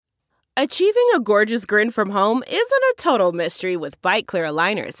Achieving a gorgeous grin from home isn't a total mystery with Byte Clear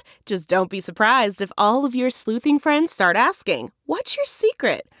aligners. Just don't be surprised if all of your sleuthing friends start asking, "What's your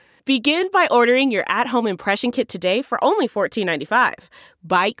secret?" Begin by ordering your at-home impression kit today for only $14.95.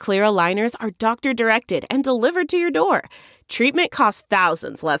 Byte Clear aligners are doctor-directed and delivered to your door. Treatment costs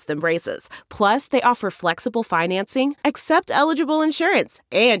thousands less than braces. Plus, they offer flexible financing, accept eligible insurance,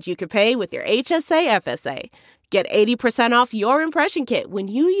 and you can pay with your HSA FSA. Get 80% off your impression kit when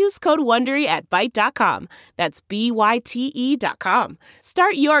you use code WONDERY at Byte.com. That's BYTE.com.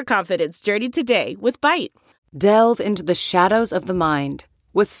 Start your confidence journey today with Byte. Delve into the shadows of the mind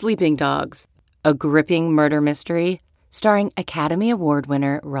with Sleeping Dogs, a gripping murder mystery starring Academy Award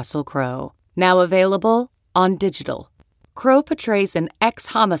winner Russell Crowe. Now available on digital. Crowe portrays an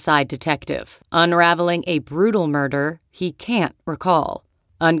ex-homicide detective unraveling a brutal murder he can't recall.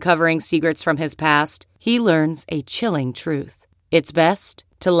 Uncovering secrets from his past, he learns a chilling truth. It's best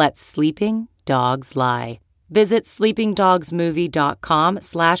to let sleeping dogs lie. Visit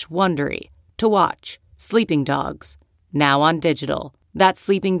sleepingdogsmovie.com/Wondery to watch Sleeping Dogs, now on digital. That's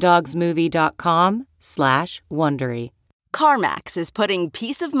sleepingdogsmovie.com/Wondery. CarMax is putting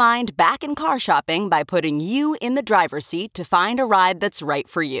peace of mind back in car shopping by putting you in the driver's seat to find a ride that's right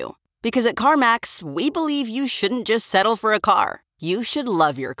for you. Because at CarMax, we believe you shouldn't just settle for a car. You should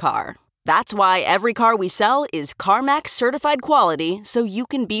love your car. That's why every car we sell is CarMax certified quality, so you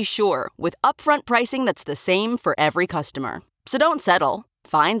can be sure with upfront pricing that's the same for every customer. So don't settle.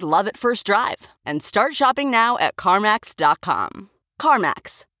 Find love at first drive and start shopping now at CarMax.com.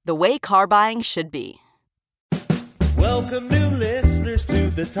 CarMax, the way car buying should be. Welcome new listeners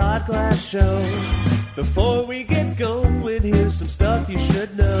to the Todd Glass Show. Before we get going, here's some stuff you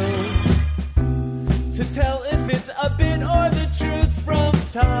should know. To tell if it's a bit or the truth from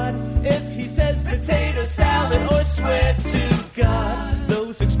Todd. If he says potato salad or swear to God.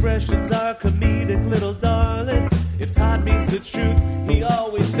 Those expressions are comedic, little darling. If Todd means the truth, he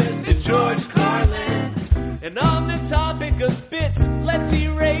always says to George Carlin. And on the topic of bits, let's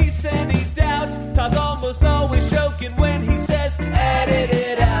erase any doubt. Todd's almost always joking when he says, edit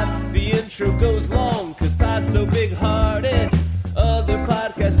it out. The intro goes long, cause Todd's so big-hearted. Other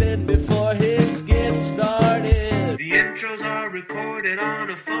podcasts end before his get started. The intros are recorded on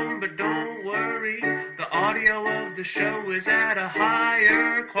a phone, but don't worry. The audio of the show is at a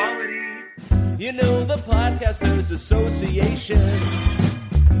higher quality. You know the Podcasters Association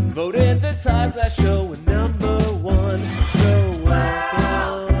voted the Todd Glass Show number one. So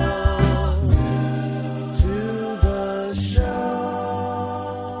welcome to the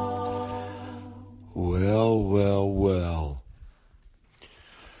show. Well.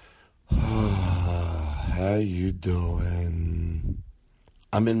 How you doing?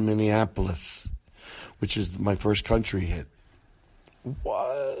 I'm in Minneapolis, which is my first country hit.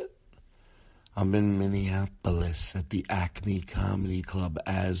 What? I'm in Minneapolis at the Acme Comedy Club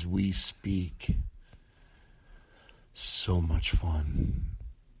as we speak. So much fun.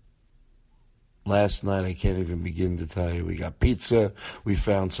 Last night, I can't even begin to tell you. We got pizza, we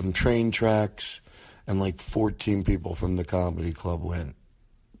found some train tracks, and like 14 people from the comedy club went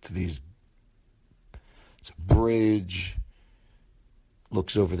to it's a bridge,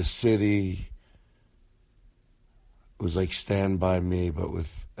 looks over the city. It was like Stand By Me, but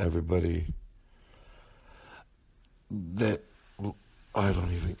with everybody that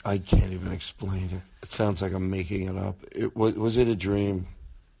I can't even explain it. It sounds like I'm making it up. Was it a dream?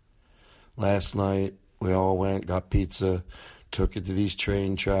 Last night, we all went, got pizza, took it to these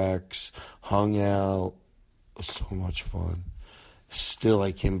train tracks, hung out. It was so much fun. Still,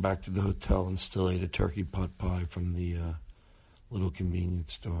 I came back to the hotel and still ate a turkey pot pie from the little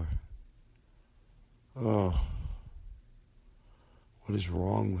convenience store. Oh, what is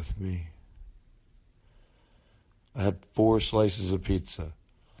wrong with me? I had 4 slices of pizza.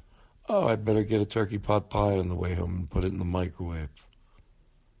 Oh, I better get a turkey pot pie on the way home and put it in the microwave.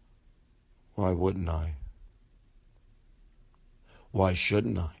 Why wouldn't I? Why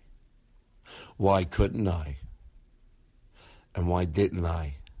shouldn't I? Why couldn't I? And why didn't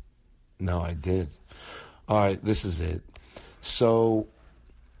I? No, I did. All right, this is it. So,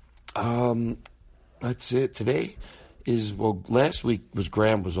 that's it. Today is, last week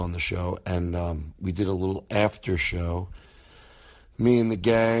Graham was on the show, and we did a little after show, me and the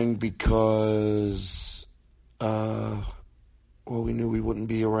gang, because, we knew we wouldn't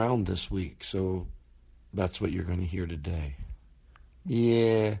be around this week, so that's what you're going to hear today.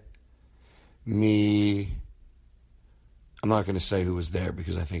 Yeah, me. I'm not going to say who was there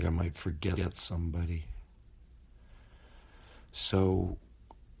because I think I might forget somebody. So,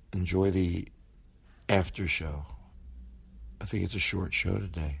 enjoy the after show. I think it's a short show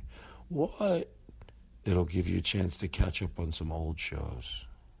today. what? It'll give you a chance to catch up on some old shows.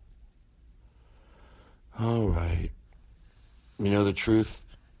 All right. You know the truth?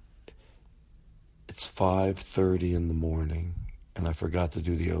 It's 5:30 in the morning, and I forgot to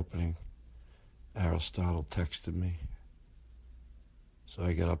do the opening. Aristotle texted me. So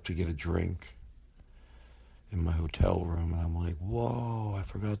I get up to get a drink in my hotel room, and I'm like, whoa, I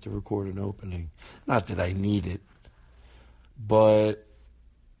forgot to record an opening. Not that I need it, but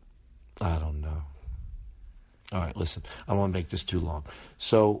I don't know. All right, listen, I don't want to make this too long.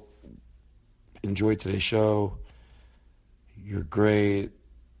 So enjoy today's show. You're great.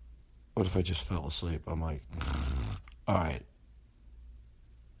 What if I just fell asleep? I'm like, all right.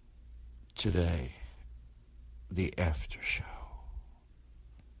 Today, the after show.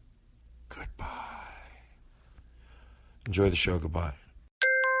 Goodbye. Enjoy the show. Goodbye.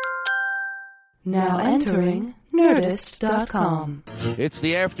 Now entering Nerdist.com. It's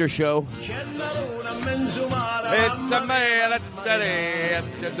the after show.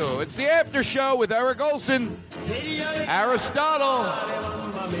 It's the after show with Eric Olson, Aristotle,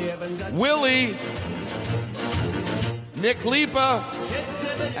 Willie, Nick Lipa,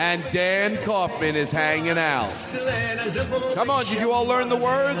 and Dan Kaufman is hanging out. Come on, did you all learn the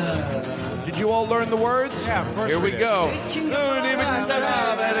words? Did you all learn the words? Yeah, of course. Here we go. Did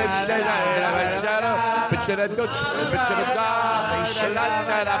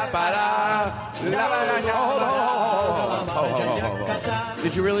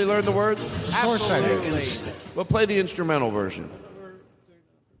you really learn the words? Of course I did. Well, play the instrumental version.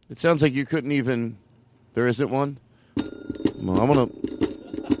 It sounds like you couldn't even... There isn't one? Well, I'm going to...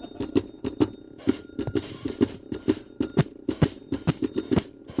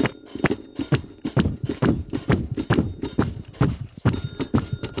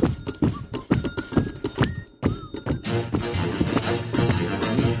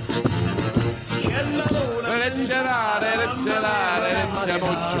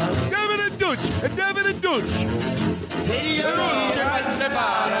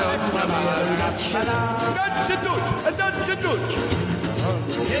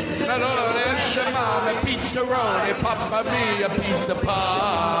 Pizza-roni, Papa me a piece of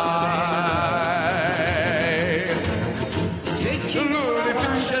pie. Luni,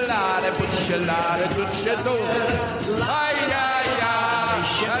 bucciolata, bucciolata, ducciato. Ay, ay, ay,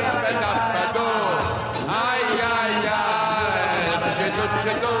 sharapanappado. Ay, ay, ay,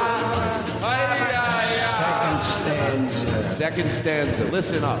 ducciato. Ay, ay, ay. Second stanza.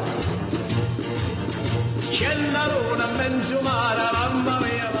 Listen up.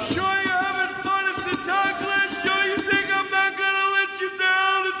 Sure you're having fun. It's a Todd Glass show. You think I'm not going to let you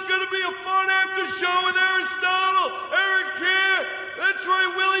down? It's going to be a fun after show with Aristotle. Eric's here. That's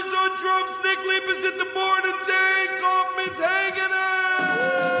right. Willie's on drums. Nick Lipa's at the board. And Dan Kaufman's hanging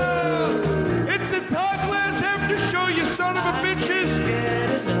out. It's the Todd Glass after show, you son of a bitches. Get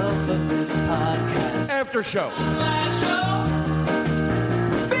enough of this podcast. After show.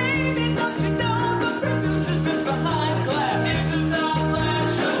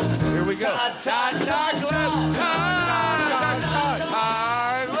 Here we go. Todd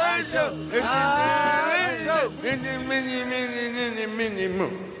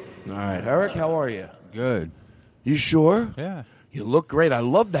All right, Eric, how are you? Good. You sure? Yeah. You look great. I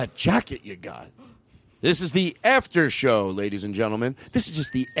love that jacket you got. This is the after show, ladies and gentlemen. This is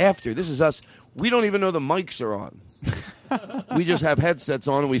just the after. This is us. We don't even know the mics are on. We just have headsets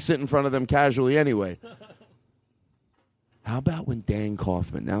on, and we sit in front of them casually anyway. How about when Dan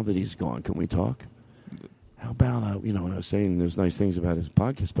Kaufman, now that he's gone, can we talk? How about, when I was saying those nice things about his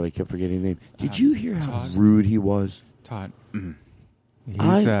podcast, but I kept forgetting his name. Did you hear how rude he was? Todd.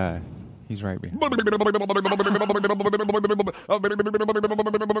 He's right behind. Lots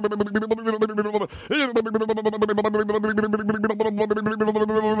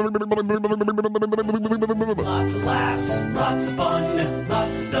of laughs, lots of fun,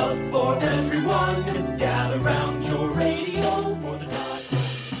 lots of stuff for everyone. Gather round your radio for the Todd.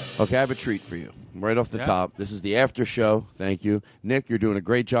 Okay, I have a treat for you. Right off the top. This is the after show. Thank you. Nick, you're doing a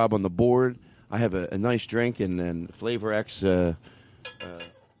great job on the board. I have a nice drink, and then Flavor X...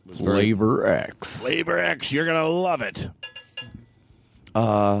 Flavor X, you're gonna love it.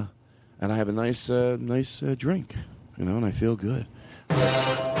 And I have a nice drink, and I feel good.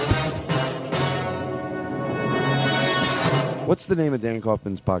 What's the name of Dan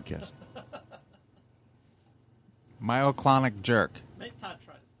Kaufman's podcast? Myoclonic Jerk.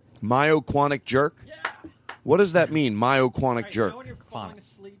 Myoclonic Jerk? Yeah. What does that mean, myoclonic jerk? You know when you're falling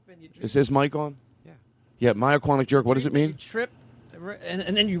asleep and you drink. Is his mic on? Yeah. Yeah, myoclonic jerk. What does it mean? You trip,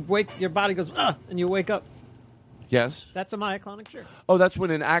 and then you wake. Your body goes, and you wake up. Yes. That's a myoclonic jerk. Oh, that's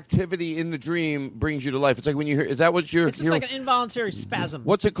when an activity in the dream brings you to life. It's like when you hear. Is that what you're? It's just like an involuntary spasm.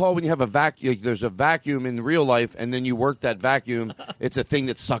 What's it called when you have a vacuum? There's a vacuum in real life, and then you work that vacuum. It's a thing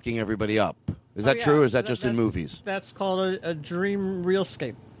that's sucking everybody up. Is that true, or is that just in movies? That's called a dream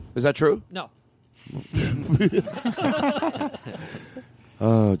realscape. Is that true? No.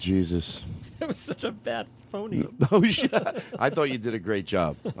 Oh, Jesus. It was such a bad phony. Oh, shit. I thought you did a great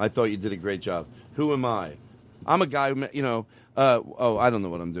job. Who am I? I'm a guy who, I don't know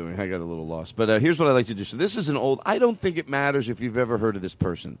what I'm doing. I got a little lost. But here's what I like to do. So this is I don't think it matters if you've ever heard of this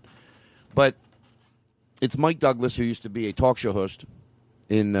person. But it's Mike Douglas, who used to be a talk show host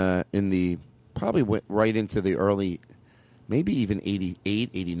in the, probably went right into the early, maybe even 88,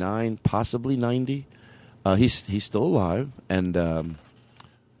 89, possibly 90. He's still alive, and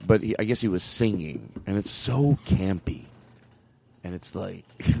but I guess he was singing, and it's so campy. And it's like,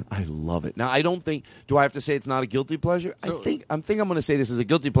 I love it. Now, I don't think, do I have to say it's not a guilty pleasure? So, I'm going to say this is a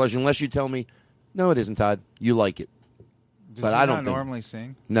guilty pleasure unless you tell me, no, it isn't, Todd. You like it. Does But he I don't not think. normally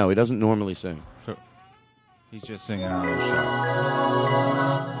sing? No, he doesn't normally sing. So he's just singing on the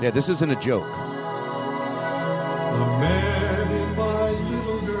show. Yeah, this isn't a joke. The man in my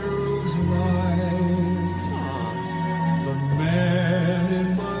little girl's life. The man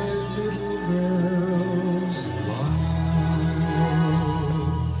in my little girl's life.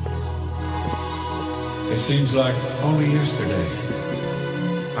 It seems like only yesterday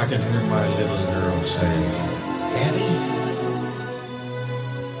I can hear my little girl say, Daddy,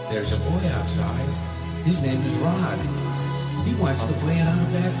 there's a boy outside. His name is Rod. He wants to play in our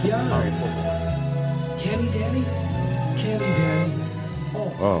backyard. Can he, Daddy? Can he, Daddy?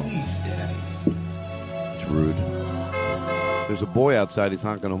 Oh, please, Daddy. It's rude. There's a boy outside. He's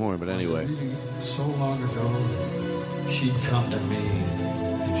honking a horn, but anyway. Was it really so long ago that she'd come to me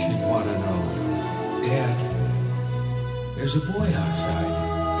and she'd want to know, Dad, there's a boy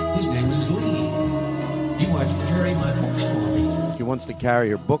outside. His name is Lee. He wants to carry my books for me. He wants to carry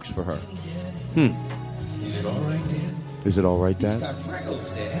her books for her. Is it all right, Dad? Is it all right, He's Dad? got freckles,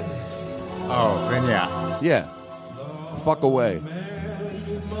 Dad. Oh, then yeah. Yeah. Fuck away. Man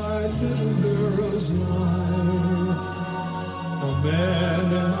in my little girl's life. The man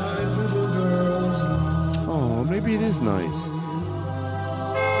in my little girl's life. Oh, maybe it is nice.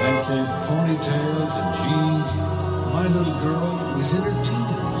 Then came ponytails and jeans. My little girl was in her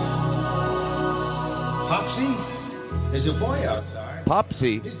teens. Popsy, there's a boy outside.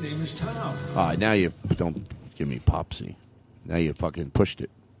 Popsy. His name is Tom. Now you don't give me Popsy. Now you fucking pushed it.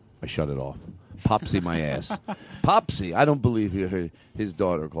 I shut it off. Popsy my ass. Popsy. I don't believe his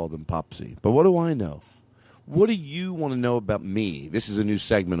daughter called him Popsy. But what do I know? What do you want to know about me? This is a new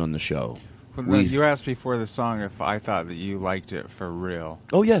segment on the show. Well, you asked before the song if I thought that you liked it for real.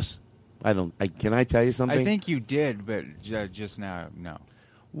 Oh, yes. Can I tell you something? I think you did, but just now, no.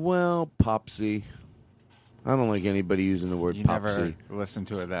 Well, Popsy. I don't like anybody using the word You Popsy. never listened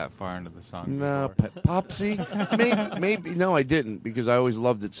to it that far into the song No, before. Popsy? maybe. No, I didn't, because I always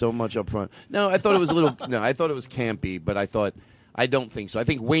loved it so much up front. No, I thought it was a little... No, I thought it was campy, but I don't think so. I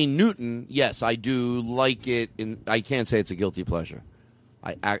think Wayne Newton, yes, I do like it. I can't say it's a guilty pleasure.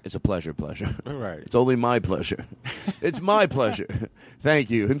 It's a pleasure. Right. It's only my pleasure. It's my pleasure. Thank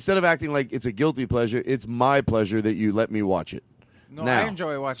you. Instead of acting like it's a guilty pleasure, it's my pleasure that you let me watch it. No, now, I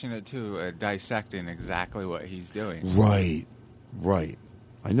enjoy watching it too, dissecting exactly what he's doing. Right.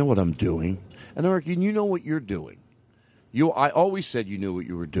 I know what I'm doing. And Eric, you know what you're doing. I always said you knew what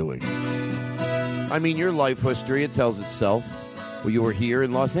you were doing. I mean, your life history, it tells itself. Well, you were here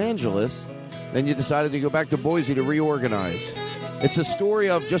in Los Angeles, then you decided to go back to Boise to reorganize. It's a story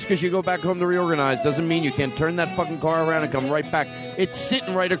of just because you go back home to reorganize doesn't mean you can turn that fucking car around and come right back. It's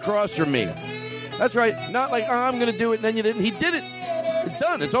sitting right across from me. That's right. Not like, I'm going to do it, and then you didn't. He did it. It's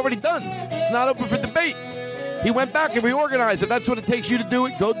done. It's already done. It's not open for debate. He went back and reorganized. If that's what it takes you to do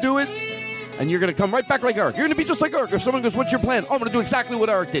it, go do it. And you're going to come right back like Eric. You're going to be just like Eric. If someone goes, what's your plan? Oh, I'm going to do exactly what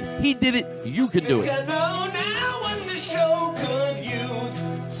Eric did. He did it. You can do it. I know now what the show could use.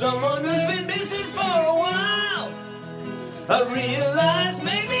 Someone who's been missing for a while. I realized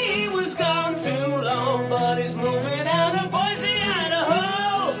maybe he was gone too long, but he's moving out of Boise,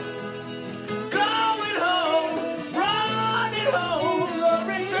 Idaho. Going home, running home. The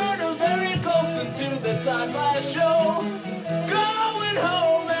return of Eric Olsen to the Todd Glass Show. Going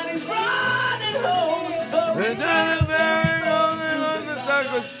home, and he's running home. The return of Eric Olsen to the Todd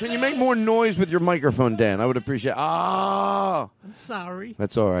Glass Show. Can you make more noise with your microphone, Dan? I would appreciate it. I'm sorry.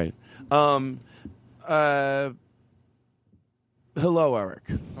 That's all right. Hello, Eric.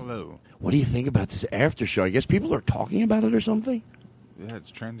 Hello. What do you think about this after show? I guess people are talking about it or something? Yeah,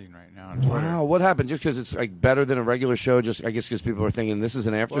 it's trending right now on Twitter. Wow, what happened? Just because it's like better than a regular show? Just I guess because people are thinking this is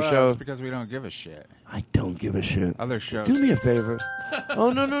an after Well, show. it's because we don't give a shit. I don't give a shit. Other shows. Do me a favor.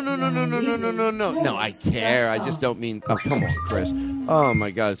 Oh no. No, I care. I just don't mean. Oh, come on, Chris. Oh my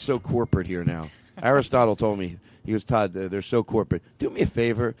God, it's so corporate here now. Aristotle told me, he was Todd. They're so corporate. Do me a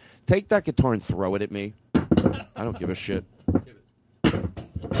favor. Take that guitar and throw it at me. I don't give a shit. I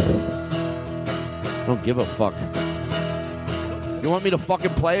don't give a fuck. You want me to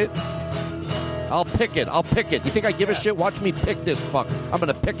fucking play it? I'll pick it. You think I give a shit? Watch me pick this fuck. I'm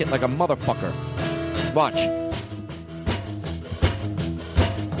gonna pick it like a motherfucker. Watch.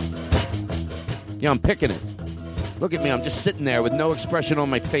 Yeah, I'm picking it. Look at me. I'm just sitting there with no expression on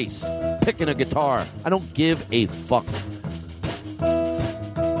my face, picking a guitar. I don't give a fuck.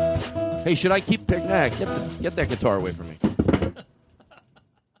 Hey, should I keep picking? Get that guitar away from me.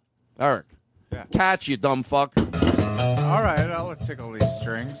 Eric. Yeah. Catch, you dumb fuck. All right, I'll tickle these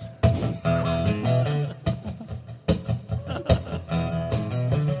strings.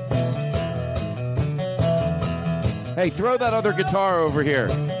 Hey, throw that other guitar over here.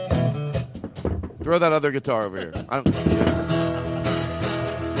 Throw that other guitar over here. I don't give a shit.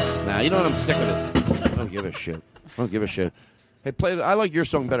 Nah, you know what? I'm sick of it. I don't give a shit. Hey, play. I like your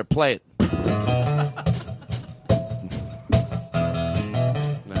song better. Play it.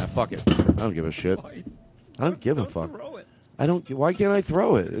 Nah, fuck it. I don't give a shit. I don't give a fuck. I don't. Why can't I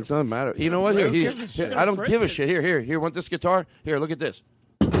throw it? It doesn't matter. You know what? Here, I don't give a shit. Here. Want this guitar? Here, look at this.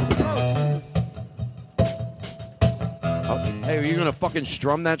 Hey, are you gonna fucking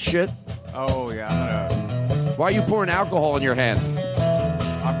strum that shit? Oh yeah, I'm gonna. Why are you pouring alcohol in your hand?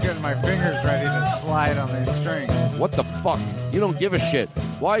 I'm getting my fingers ready to slide on these strings. What the fuck? You don't give a shit.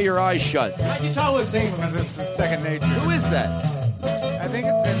 Why are your eyes shut? I can tell it's singing because it's second nature. Who is that? I think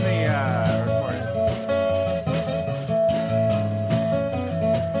it's in the recording.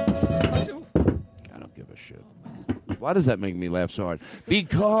 I don't give a shit. Why does that make me laugh so hard?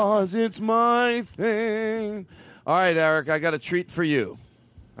 Because it's my thing. All right, Eric, I got a treat for you.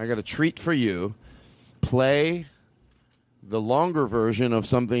 Play the longer version of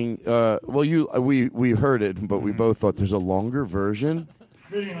something. We heard it, but we both thought there's a longer version.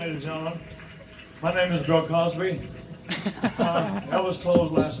 Good evening, ladies and gentlemen. My name is Bill Cosby. Elvis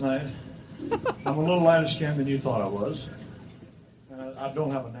closed last night. I'm a little lighter skinned than you thought I was. I don't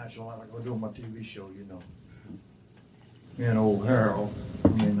have a natural light like I do on my TV show, you know. Me and old Harold.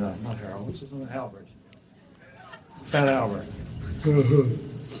 Not Harold. What's his name? Albert. Fat Albert.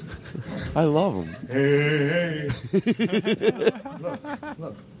 I love him. Hey.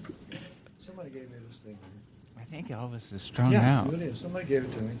 Look. Somebody gave me this thing here. I think Elvis is strung out. Yeah, it is. Somebody gave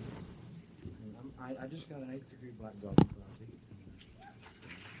it to me. I just got an 8th degree black belt in karate.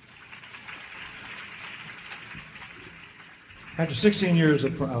 After 16 years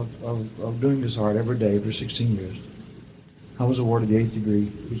of doing this art every day for 16 years, I was awarded the 8th degree,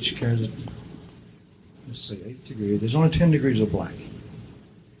 which carries, 8th degree. There's only 10 degrees of black.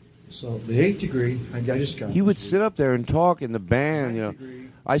 So the 8th degree, I just got. He would sit up there and talk in the band. You know,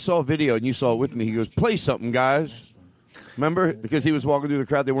 I saw a video and you saw it with me. He goes, "Play something, guys." Remember? Because he was walking through the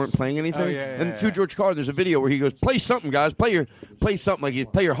crowd, they weren't playing anything. Oh, yeah, and to George Carlin, there's a video where he goes, "Play something, guys. Play something like you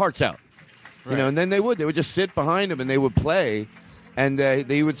play your hearts out." Right. You know, and then they would just sit behind him and they would play, and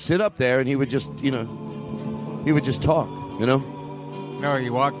they would sit up there and he would just talk. You know? No, he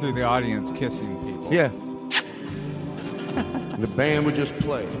walked through the audience kissing people. Yeah. The band would just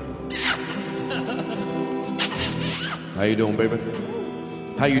play. How you doing, baby?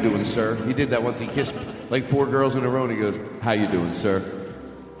 How you doing, sir? He did that once. He kissed like 4 girls in a row, and he goes, "How you doing, sir?"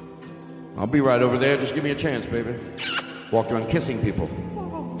 "I'll be right over there. Just give me a chance, baby." Walked around kissing people.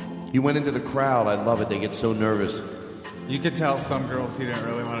 He went into the crowd. I love it. They get so nervous. You could tell some girls he didn't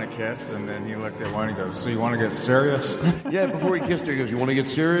really want to kiss, and then he looked at one and goes, "So you want to get serious?" Yeah, before he kissed her, he goes, "You want to get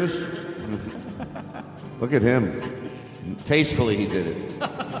serious?" Look at him. Tastefully he did it.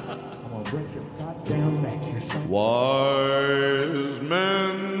 Wise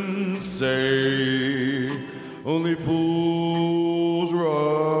men say only fools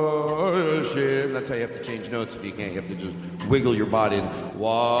rush in. That's how you have to change notes if you can't. You have to just wiggle your body.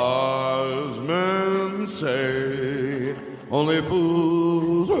 Wise men say only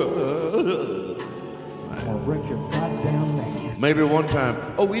fools rush. Maybe one time.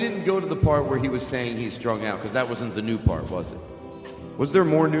 Oh, we didn't go to the part where he was saying he's strung out because that wasn't the new part, was it? Was there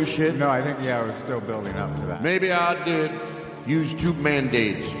more new shit? No, I think, I was still building up to that. Maybe I did use 2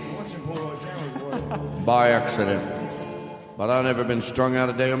 Band-Aids by accident. But I've never been strung out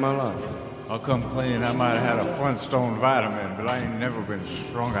a day in my life. I'll come clean. I might have had a Flintstone vitamin, but I ain't never been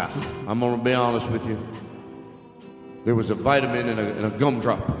strung out. I'm going to be honest with you. there was a vitamin and a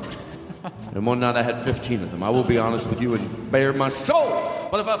gumdrop. And one night I had 15 of them. I will be honest with you and bare my soul.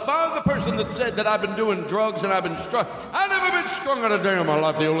 But if I find the person that said that I've been doing drugs and I've been strung, I've never been strung out a day in my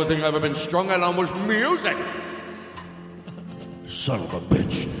life. The only thing I've ever been strung out on was music. Son of a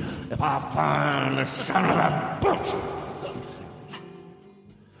bitch. If I find the son of a bitch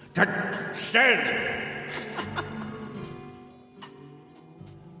that said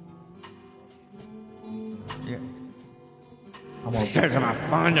says if I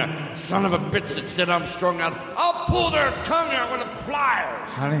find a son of a bitch that said I'm strung out, I'll pull their tongue out with the pliers.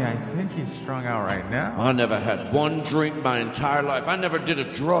 Honey, I think he's strung out right now. I never had one drink my entire life. I never did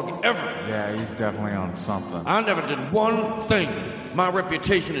a drug ever. Yeah, he's definitely on something. I never did one thing. My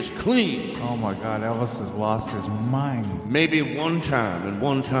reputation is clean. Oh my God, Elvis has lost his mind. Maybe one time, and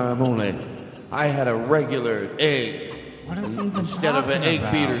one time only, I had a regular egg. What is he even instead of an egg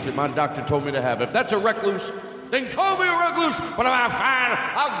about? beaters that my doctor told me to have. If that's a recluse, then call me a recluse. But if I find,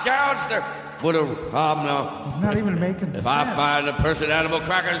 I'll gouge their... no. He's not even making sense. If I find a person animal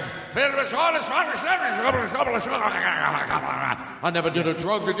crackers filled with I never did a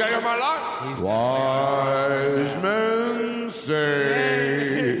drug a day of my life. Wise men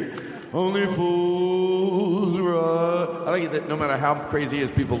say only fools run. I like it that no matter how crazy he is,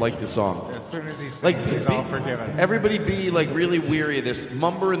 people like the song. As soon as he sings, Like, he's all forgiven. Everybody be like really weary of this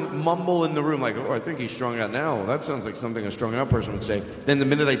mumble in the room, like, oh, I think he's strung out now. That sounds like something a strung out person would say. Then the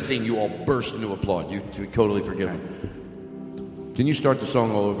minute I sing, you all burst into applaud. You're totally forgiven. Can you start the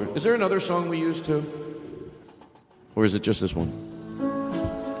song all over? Is there another song we use too? Or is it just this one?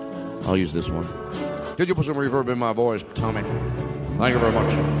 I'll use this one. Could you put some reverb in my voice, Tommy? Thank you very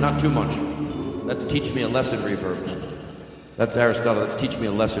much. Not too much. That's teach me a lesson reverb. That's Aristotle. That's teach me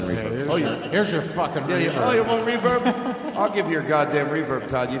a lesson reverb. Here's your fucking reverb. You want reverb? I'll give you your goddamn reverb,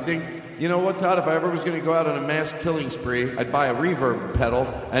 Todd. You think, you know what, Todd? If I ever was going to go out on a mass killing spree, I'd buy a reverb pedal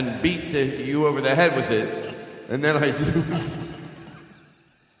and beat you over the head with it. And then I do.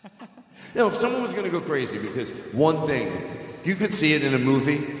 If someone was going to go crazy, because one thing, you could see it in a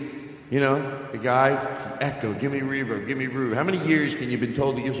movie. You know, the guy, echo, give me reverb, give me reverb. How many years can you been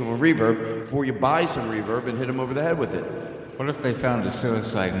told to give someone reverb before you buy some reverb and hit them over the head with it? What if they found a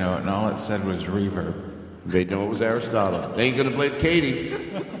suicide note and all it said was reverb? They'd know it was Aristotle. They ain't going to blame Katie,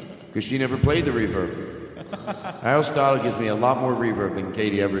 because she never played the reverb. Aristotle gives me a lot more reverb than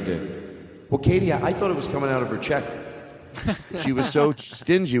Katie ever did. Well, Katie, I thought it was coming out of her check. She was so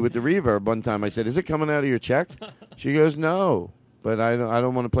stingy with the reverb one time. I said, is it coming out of your check? She goes, no. But I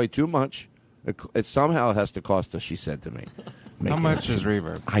don't want to play too much. It somehow has to cost us, she said to me. How much is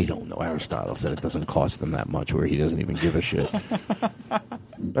reverb? I don't know. Aristotle said it doesn't cost them that much, where he doesn't even give a shit.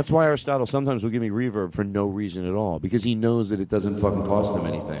 That's why Aristotle sometimes will give me reverb for no reason at all, because he knows that it doesn't fucking cost him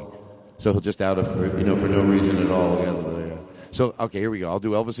anything. So he'll just for no reason at all. Yeah. So, okay, here we go. I'll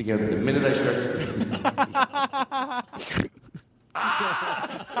do Elvis again. The minute I start singing.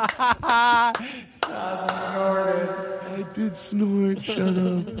 I did snort. Shut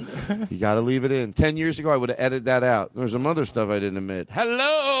up. You got to leave it in. 10 years ago, I would have edited that out. There's some other stuff I didn't admit.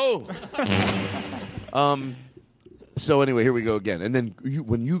 Hello. So anyway, here we go again. And then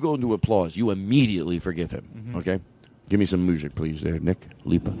when you go into applause, you immediately forgive him. Mm-hmm. Okay. Give me some music, please. There, Nick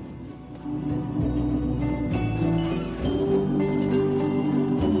Lipa.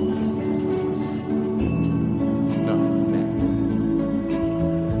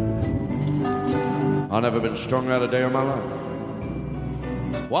 I've never been strung out a day of my life.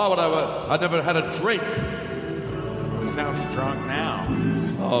 Why would I never had a drink. You sound drunk now.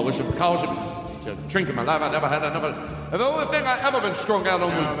 Oh, it was because of a drink in my life. The only thing I ever been strung out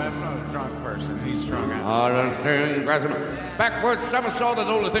on was... No, that's not a drunk person. He's strung out. Backwards somersault, the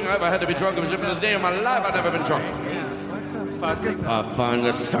only thing I ever had to be drunk was if in the day of my life I'd never been drunk. Yes. What the fuck is that? I find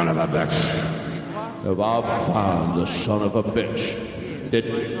the son of a bitch. If I find the son of a bitch that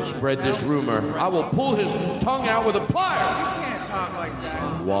spread this rumor, I will pull his tongue out with a pliers. You can't talk like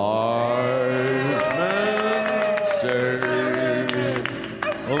that. Wise men say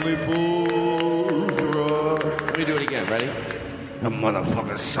only fools run. Let me do it again. Ready? The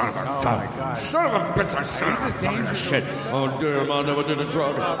motherfucking son of a gun. Son of a bitch, I son of a fucking shit. Oh, damn, I never did a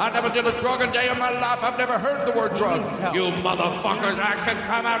drug. I never did a drug a day in my life. I've never heard the word drug. You motherfuckers, I should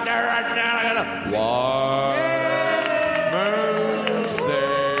come out there right now. Wise men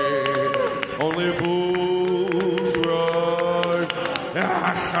say only fools run.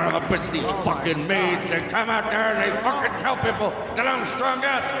 Ah, son of a bitch, these fucking maids, they come out there and they fucking tell people that I'm strung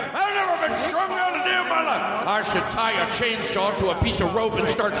out. I've never been strung out a day in my life. I should tie a chainsaw to a piece of rope and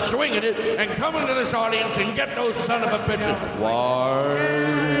start swinging it and come into this audience and get those son of a bitches.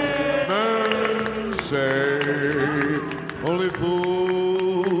 Wise men say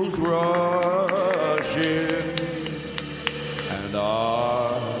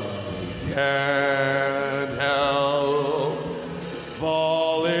can't help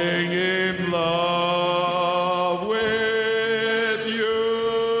falling in love with you.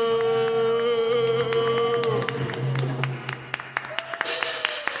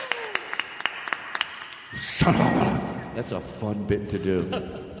 That's a fun bit to do.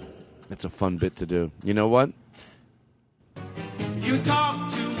 That's a fun bit to do. You know what? You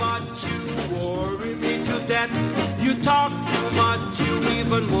talk too much, you worry me to death. You talk too much, you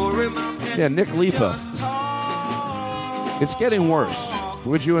even worry my head. Yeah, Nick Lipa. It's getting worse.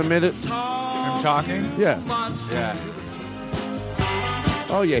 Would you admit it? I'm talking? Yeah. Yeah.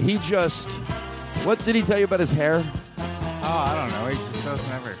 Oh, yeah, he just... What did he tell you about his hair? Oh, I don't know. He just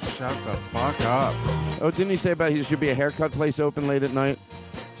doesn't ever shut the fuck up. Oh, didn't he say about he should be a haircut place open late at night?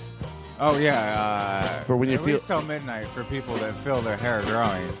 Oh, yeah. For when you at feel... least till midnight for people that feel their hair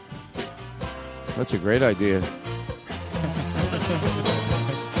growing. That's a great idea.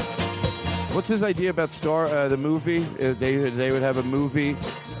 What's his idea about the movie? They would have a movie.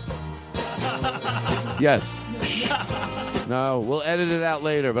 Yes. No, we'll edit it out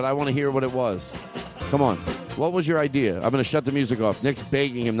later, but I want to hear what it was. Come on. What was your idea? I'm going to shut the music off. Nick's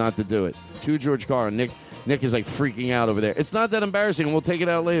begging him not to do it. To George Carlin. Nick is like freaking out over there. It's not that embarrassing. We'll take it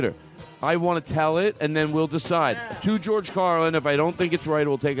out later. I want to tell it, and then we'll decide. To George Carlin. If I don't think it's right,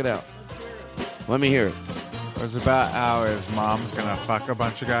 we'll take it out. Let me hear it. It was about how his mom's going to fuck a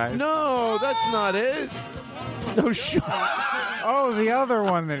bunch of guys. No, that's not it. No shit. Oh, the other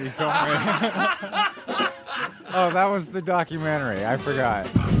one that he told me. Oh, that was the documentary. I forgot.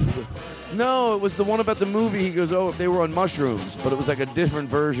 No, it was the one about the movie. He goes, oh, if they were on mushrooms, but it was like a different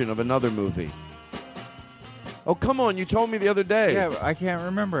version of another movie. Oh, come on. You told me the other day. Yeah, I can't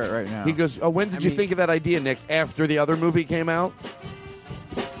remember it right now. He goes, oh, when did you think of that idea, Nick? After the other movie came out?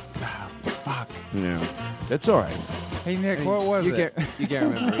 Fuck. Yeah. That's all right. Hey, Nick, what was it? You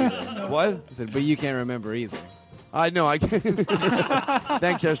can't remember either. What? I said, but you can't remember either. I know. I can't.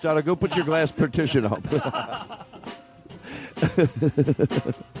 Thanks, Aristotle. Go put your glass partition up.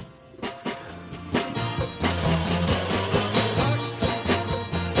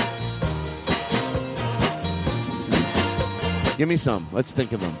 Give me some. Let's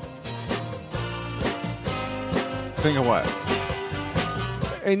think of them. Think of what?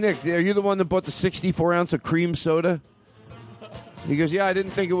 Hey, Nick, are you the one that bought the 64-ounce of cream soda? He goes, yeah, I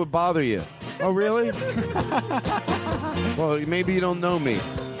didn't think it would bother you. Oh, really? Well, maybe you don't know me.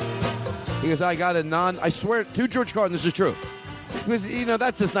 He goes, I got I swear, to George Carlin, this is true. Because,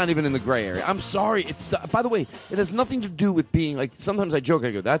 that's just not even in the gray area. I'm sorry. By the way, it has nothing to do with being, like, sometimes I joke,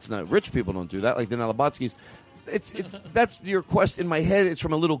 I go, that's not, rich people don't do that, like the Nalabotskis. That's your quest in my head. It's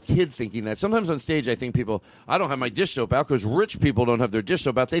from a little kid thinking that. Sometimes on stage I think people, I don't have my dish soap out because rich people don't have their dish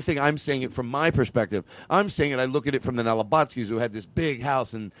soap out. They think I'm saying it from my perspective. I'm saying it, I look at it from the Nalabotskis who had this big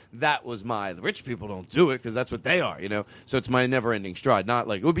house and that was the rich people don't do it because that's what they are, So it's my never-ending stride. Not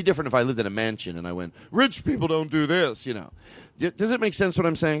like, it would be different if I lived in a mansion and I went, rich people don't do this, Does it make sense what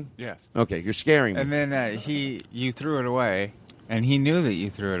I'm saying? Yes. Okay, you're scaring me. And then you threw it away. And he knew that you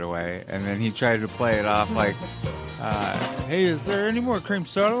threw it away, and then he tried to play it off like, hey, is there any more cream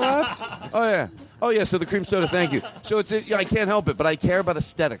soda left? Oh, yeah, so the cream soda, thank you. So I can't help it, but I care about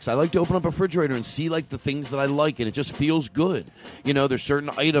aesthetics. I like to open up a refrigerator and see, like, the things that I like, and it just feels good. There's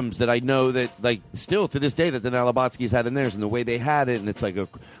certain items that I know that, like, still to this day that the Nalabotskis had in theirs, and the way they had it, and it's, like,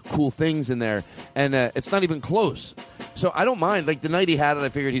 cool things in there, and it's not even close. So I don't mind. Like, the night he had it, I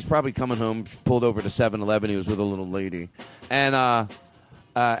figured he's probably coming home, pulled over to 7-Eleven. He was with a little lady. And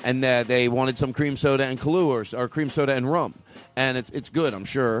they wanted some cream soda and Kahlua or cream soda and rum. And it's good, I'm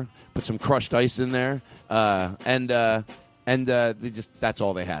sure. Put some crushed ice in there. And they that's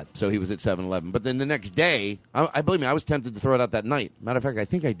all they had. So he was at 7-Eleven. But then the next day, I believe me, I was tempted to throw it out that night. Matter of fact, I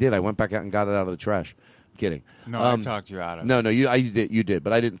think I did. I went back out and got it out of the trash. Kidding. No, I talked you out of it. No, you did,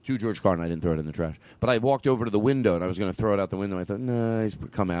 but I didn't. To George Carlin, I didn't throw it in the trash. But I walked over to the window, and I was going to throw it out the window. I thought, no, he's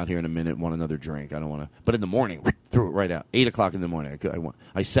come out here in a minute, want another drink. I don't want to. But in the morning, threw it right out. 8 o'clock in the morning.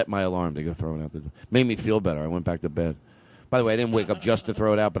 I set my alarm to go throw it out. Made me feel better. I went back to bed. By the way, I didn't wake up just to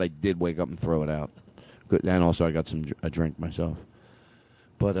throw it out, but I did wake up and throw it out. Good, and also I got a drink myself.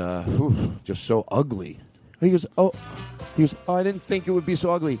 But just so ugly. He goes, I didn't think it would be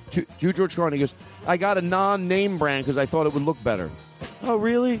so ugly. To George Carlin, he goes, I got a non-name brand because I thought it would look better. Oh,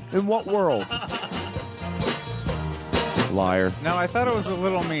 really? In what world? Liar. No, I thought it was a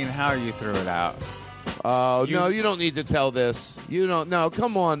little mean how you threw it out. Oh, no, you don't need to tell this. You don't. No,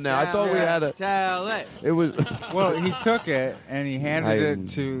 come on now. I thought we had a... Tell it. It was... Well, he took it, and he handed it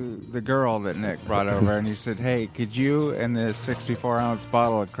to the girl that Nick brought over, and he said, hey, could you and this 64-ounce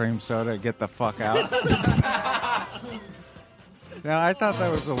bottle of cream soda get the fuck out? No, I thought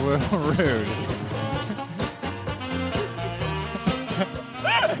that was a little rude.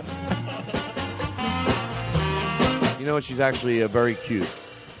 You know what? She's actually very cute.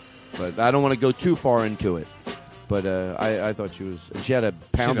 But I don't want to go too far into it. But I thought she was... She had a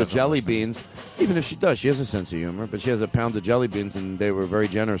pound of jelly beans. Even if she does, she has a sense of humor. But she has a pound of jelly beans, and they were very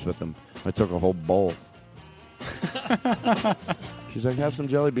generous with them. I took a whole bowl. She's like, have some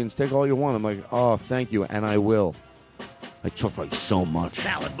jelly beans. Take all you want. I'm like, oh, thank you, and I will. I took like so much.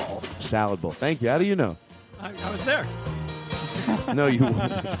 Salad bowl. Salad bowl. Thank you. How do you know? I was there. No, you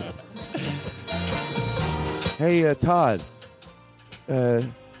weren't. Hey, Todd. He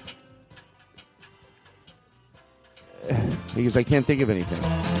goes, I can't think of anything.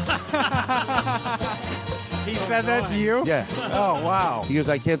 He said that to you? Yeah. Oh, wow. He goes,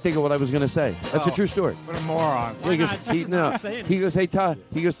 I can't think of what I was going to say. That's a true story. What a moron. He goes, he goes, hey, Todd.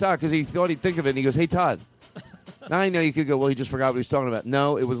 He goes, Todd, because he thought he'd think of it. And he goes, hey, Todd. Now I know you could go, well, he just forgot what he was talking about.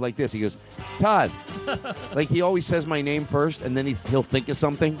 No, it was like this. He goes, Todd. Like, he always says my name first, and then he'll think of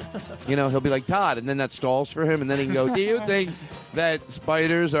something. You know, he'll be like, Todd, and then that stalls for him, and then he can go, do you think that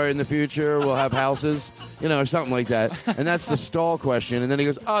spiders are in the future will have houses? You know, or something like that. And that's the stall question. And then he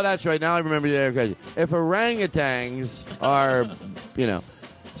goes, oh, that's right. Now I remember the other question. If orangutans are, you know,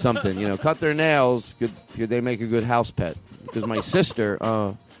 something, you know, cut their nails, could they make a good house pet? Because my sister,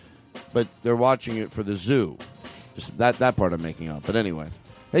 but they're watching it for the zoo. Just that part I'm making up. But anyway.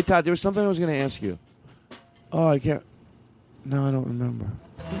 Hey, Todd, there was something I was going to ask you. Oh, I can't. No, I don't remember.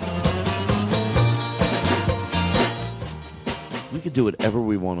 We could do whatever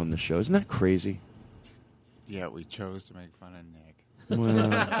we want on this show. Isn't that crazy? Yeah, we chose to make fun of Nick. Well,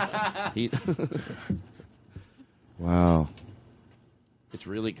 wow. It's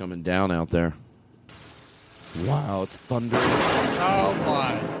really coming down out there. Wow, it's thundering. Oh,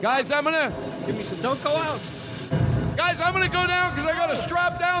 my. Guys, I'm going to... Give me some... Don't go out. Guys, I'm going to go down because I got to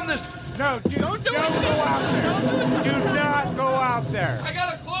strap down this... No, dude, don't go out there. Do not go out there. I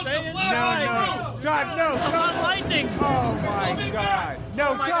got to close the Stay flag. inside. No. Todd, no. Come on, lightning. Oh, my God. No,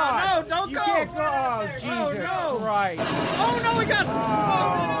 Oh, my Todd. God. No, don't you go. Can't go. Oh, Jesus no. Christ. Oh, no, he got...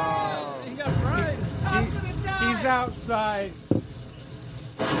 Oh. He got fried. He's outside.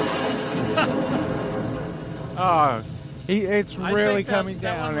 Oh, it's I really think coming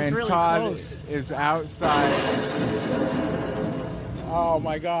that down, one was and really Todd close. is outside. Oh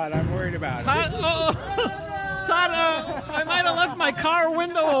my God, I'm worried about Todd, it. Todd, I might have left my car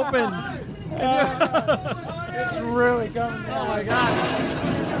window open. It's really coming down. Oh my God,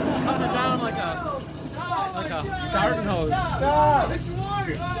 it's coming down like a garden hose. Stop!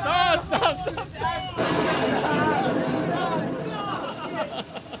 No, it's not.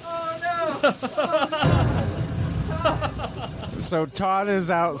 So Todd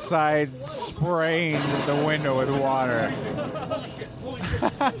is outside spraying the window with water.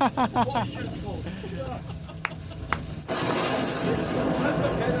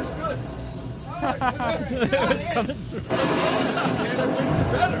 It's coming through.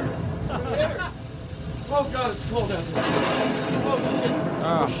 Oh, God, it's cold out there.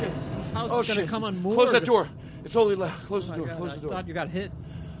 Oh, shit. This house Oh, is going shit. to come unmoored. Close that door. It's only left. Close the Oh, door. my God, Close the door. I thought you got hit.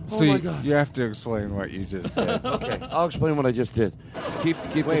 So Oh, my God. you have to explain what you just did. Okay, I'll explain what I just did. Keep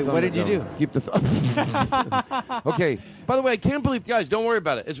Wait, the what did you thunder do? going. Keep the Okay. By the way, I can't believe, guys, don't worry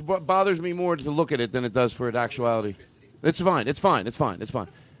about it. It's what bothers me more to look at it than it does for it actuality. It's fine. It's fine. It's fine. It's fine.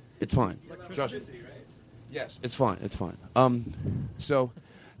 It's fine. Trust me. Yes, it's fine. It's fine. So,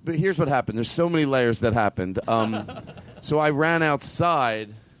 but here's what happened. There's so many layers that happened. So I ran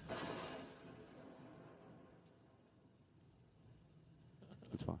outside.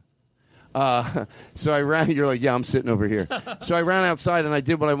 It's fine. So I ran. You're like, yeah, I'm sitting over here. So I ran outside and I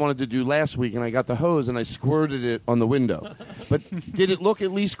did what I wanted to do last week, and I got the hose and I squirted it on the window. But did it look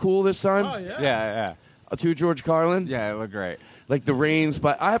at least cool this time? Oh, yeah. Yeah. To George Carlin? Yeah, it looked great. Like the rains,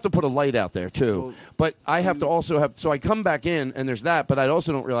 but I have to put a light out there too. But I have to also have. So I come back in, and there's that. But I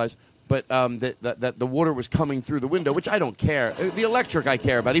also don't realize, but that the water was coming through the window, which I don't care. The electric I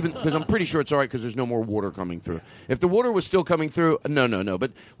care about, even because I'm pretty sure it's all right because there's no more water coming through. If the water was still coming through, no.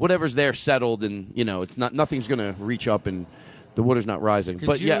 But whatever's there settled, and it's not. Nothing's gonna reach up, and the water's not rising. Could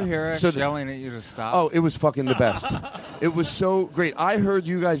but you yeah, hear us so yelling at you to stop? Oh, it was fucking the best. It was so great. I heard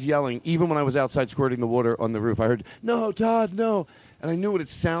you guys yelling, even when I was outside squirting the water on the roof. I heard, no, Todd, no. And I knew what it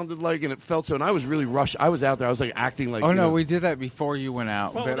sounded like, and it felt so. And I was really rushed. I was out there. I was like acting like. Oh, no, we did that before you went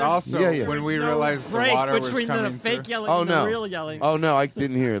out. Well, but there's- also, Yeah. when we no realized the break water was between coming the fake through. yelling Oh and no! the real yelling. Oh no! I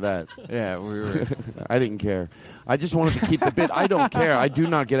didn't hear that. Yeah, we were. I didn't care. I just wanted to keep the bit. I don't care. I do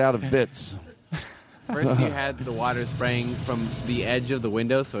not get out of bits. First you had the water spraying from the edge of the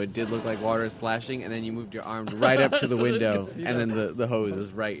window, so it did look like water splashing, and then you moved your arms right up to the So that you window, could see and that. then the hose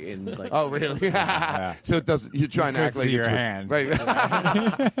is right in. Like, Oh, really? So it doesn't. You're trying to You act could like see it's your hand. right.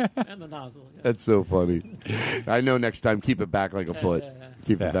 And the nozzle. Yeah. That's so funny. I know. Next time, keep it back like a foot. yeah.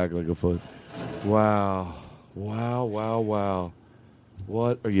 Keep it back like a foot. Wow.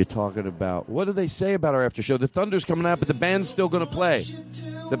 What are you talking about? What do they say about our after show? The Thunder's coming out, but the band's still going to play.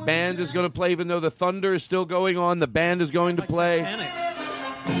 The band is going to play, even though the Thunder is still going on. The band is going to play.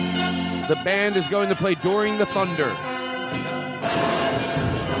 Titanic. The band is going to play during the Thunder.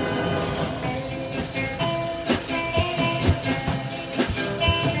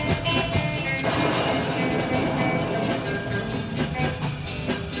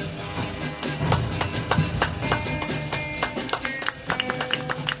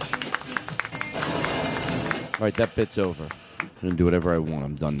 All right, that bit's over. I'm going to do whatever I want.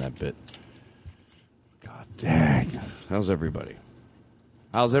 I'm done that bit. God dang. How's everybody?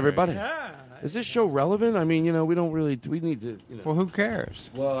 How's everybody? Yeah. Is this show relevant? I mean, we don't really, we need to, Well, who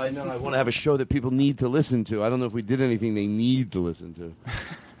cares? Well, I know I want to have a show that people need to listen to. I don't know if we did anything they need to listen to.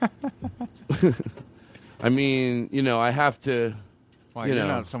 I mean, I have to, Well, you're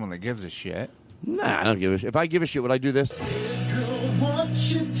not someone that gives a shit. Nah, I don't give a shit. If I give a shit, would I do this? What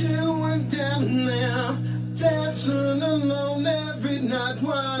you doing down there? Dancing alone every night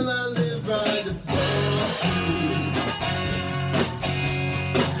while I live right above you.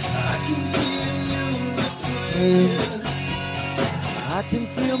 I can feel you playing. I can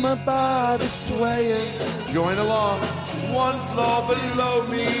feel my body swaying. Join along. One floor below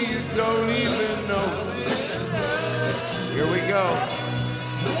me, you don't even know. Here we go.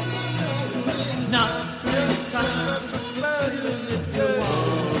 Not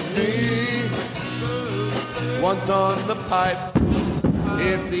Once on the pipe,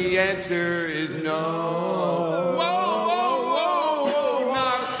 if the answer is no. Whoa, whoa, whoa,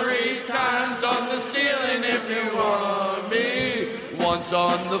 knock 3 times on the ceiling if you want me. Once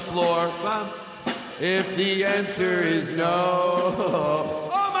on the floor, if the answer is no.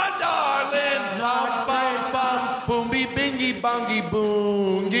 Oh, my darling, bang, bang, bang, boomby, bingy, bongy,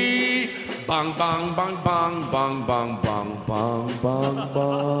 boongy. Bang, bang, bang, bang, bang, bang, bang, bang, bang,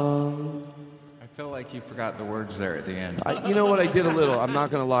 bang. I feel like you forgot the words there at the end. You know what? I did a little. I'm not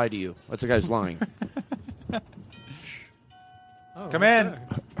going to lie to you. That's a guy's lying. Come in.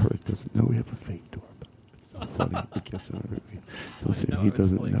 Eric doesn't know we have a fake door. It's so funny. It gets on He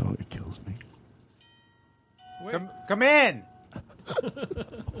doesn't know. It kills me. Come in.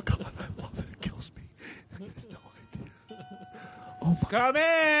 Oh, God. I love it. It kills me. He has no idea. Oh, my. Come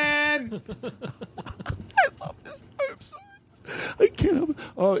in. I love this. I'm sorry. I can't help it.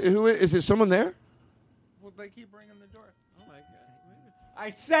 Oh, who is it? Someone there? Well, they keep ringing the door. Oh my god. I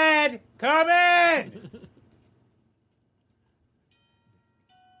said, come in.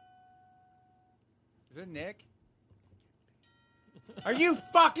 Is it Nick? Are you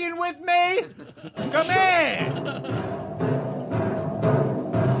fucking with me? Come in.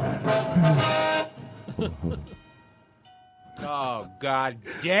 Oh, God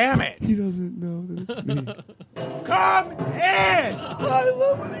damn it. He doesn't know that it's me. Come in. I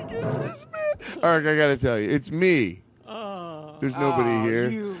love when he gets this, man. Eric, I got to tell you, it's me. There's nobody here.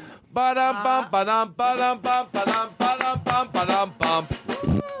 You... Ba-dum, bum, ba-dum, ba-dum, bum, ba-dum, ba-dum, bum, ba-dum, bum.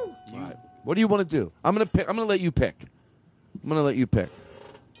 Right. What do you want to do? I'm going to let you pick. I'm going to let you pick.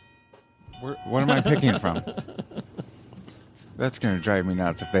 What am I picking from? That's going to drive me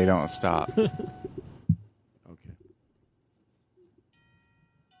nuts if they don't stop. Okay.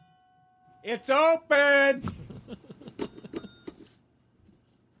 It's open!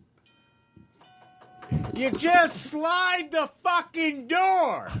 You just slide the fucking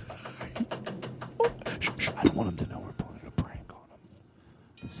door! Shh, I don't want him to know we're pulling a prank on him.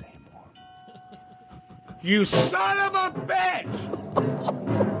 The same one. You son of a bitch!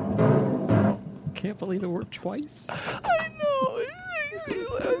 Can't believe it worked twice. I know.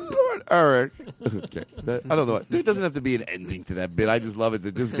 Eric. Okay. I don't know. There doesn't have to be an ending to that bit. I just love it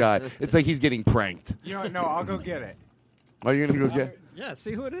that this guy, it's like he's getting pranked. You know what? No, I'll go get it. Are you going to go get Yeah,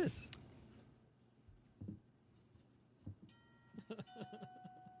 see who it is. There's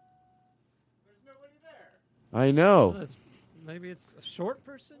nobody there. I know. Well, maybe it's a short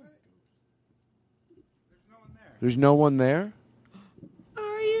person. There's no one there. There's no one there?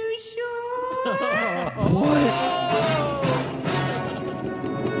 Are you sure?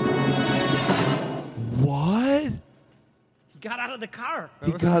 What? He got out of the car.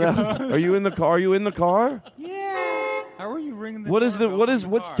 He got out. Are you in the car? Are you in the car? Yeah. How are you ringing the What is doorbell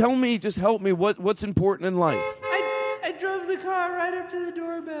from the car? tell me, just help me, what's important in life? I drove the car right up to the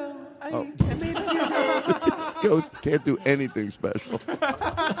doorbell. I made a few This ghost can't do anything special.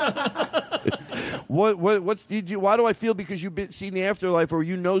 Why do I feel because you've seen the afterlife or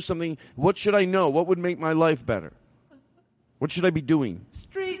you know something? What should I know? What would make my life better? What should I be doing?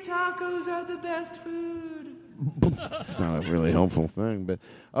 Street tacos are the best food. It's not a really helpful thing, but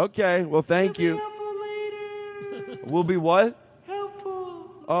okay. Well, thank you. We'll be what? Helpful.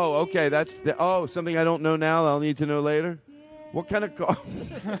 Oh, okay. That's something I don't know now. I'll need to know later. Yeah. What kind of car?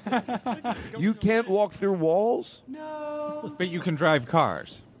 You can't walk through walls? No. But you can drive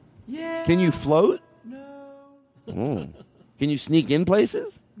cars. Yeah. Can you float? No. Oh. Can you sneak in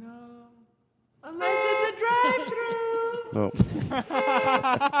places? No. Unless it's a drive-through. Oh.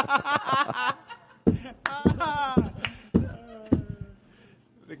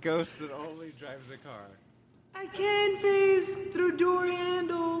 The ghost that only drives a car. I can phase through door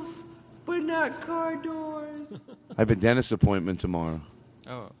handles, but not car doors. I have a dentist appointment tomorrow.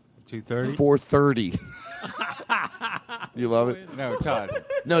 Oh, 2:30? 4:30. You love it? No, Todd.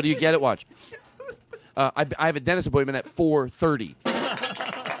 No, do you get it? Watch. I have a dentist appointment at 4:30.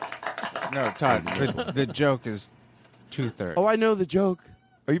 No, Todd. The joke is 2:30. Oh, I know the joke.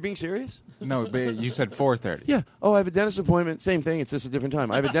 Are you being serious? No, but you said 4:30. Yeah. Oh, I have a dentist appointment. Same thing. It's just a different time.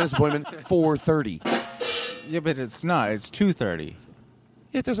 I have a dentist appointment at 4:30. Yeah, but it's not. It's 2:30.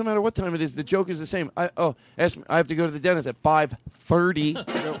 Yeah, it doesn't matter what time it is. The joke is the same. I have to go to the dentist at 5:30.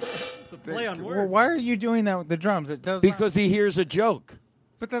 It's a play on words. Well, why are you doing that with the drums? It does because he hears a joke.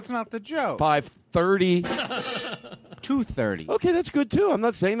 But that's not the joke. 5:30. 2:30. Okay, that's good too. I'm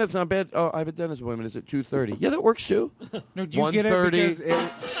not saying that's not bad. Oh, I have a dentist appointment. Is it 2:30? Yeah, that works too. No, do you get it because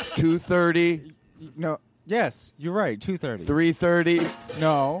 2:30. No. Yes, you're right. 2:30. 3:30.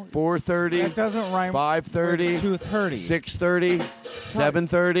 No. 4:30. That doesn't rhyme. 5:30. 2:30. 6:30.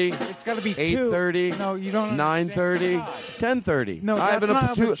 7:30. It's got to be 8:30. No, you don't. 9:30. 10:30. No, I have that's not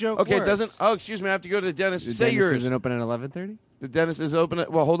how the joke Okay, it works. doesn't. Oh, excuse me. I have to go to the dentist. The Say dentist yours. isn't open at 11:30. The dentist is open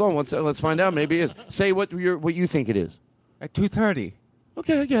at. Well, hold on. Let's find out. Maybe it is. Say what you think it is. At 2:30.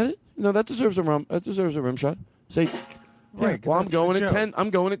 Okay, I get it. No, that deserves a rim. That deserves a rim shot. Say. Right, Yeah, 'cause well, I'm that's going the at joke. 10. I'm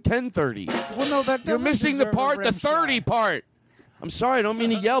going at 10:30. Well, no, that You're doesn't missing the deserve a part, the rim 30 shot. part. I'm sorry, I don't mean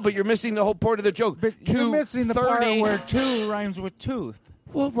to yell, but you're missing the whole part of the joke. But you're missing the part 2:30. where two rhymes with tooth.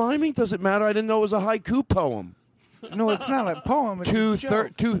 Well, rhyming doesn't matter. I didn't know it was a haiku poem. No, it's not a poem. It's a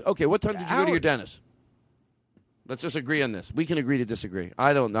joke. Okay, what time did you go to your dentist? Let's just agree on this. We can agree to disagree.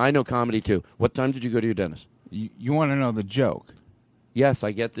 I don't know. I know comedy too. What time did you go to your dentist? You want to know the joke? Yes,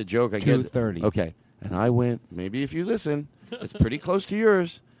 I get the joke. I get 2:30. Okay, and I went. Maybe if you listen, it's pretty close to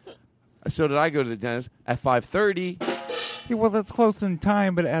yours. So did I go to the dentist at 5:30? Yeah, well, that's close in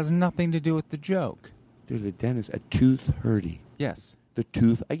time, but it has nothing to do with the joke. To the dentist at 2:30. Yes. The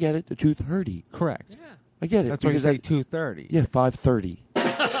tooth. I get it. The tooth hurty. Correct. Yeah. I get it. That's why you because say 2:30. Yeah, 5:30.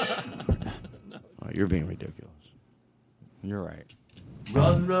 Oh, you're being ridiculous. You're right.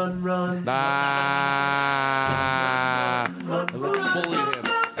 Run, run, run. Bully him.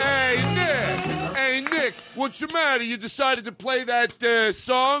 Hey, Nick, what's the matter? You decided to play that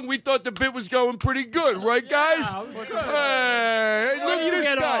song? We thought the bit was going pretty good, right, guys? Yeah, it was good. Hey, look at you this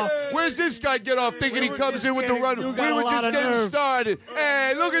get guy. off? Where's this guy get off thinking he comes in with the run? you We got a were lot just of getting nerve. started.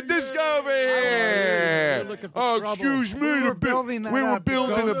 Hey, look at this guy over here. looking for Oh, trouble. excuse me. We were the bit- building that we were up to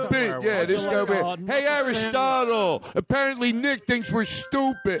building go a bit. somewhere. Yeah, Why'd this you guy like over here. a Hey, knuckle Aristotle. Apparently Nick thinks we're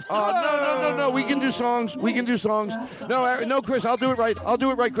stupid. Oh, no. We can do songs. No, Chris, I'll do it right.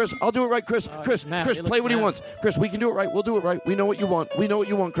 Chris. I'll do it right, Chris. Chris, mad. Chris, He play looks what he mad. wants. Chris, we can do it right. We'll do it right. We know what you want.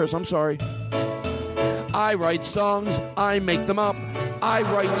 Chris. I'm sorry. I write songs. I make them up. I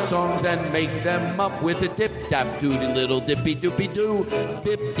write songs and make them up with a dip dap doody little dippy doopy doo.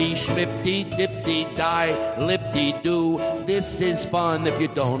 Bipty schmipty dipty die lipty doo. This is fun if you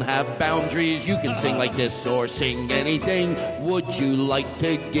don't have boundaries. You can sing like this or sing anything. Would you like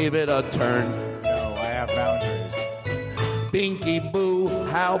to give it a turn? No, I have boundaries. Binky boo,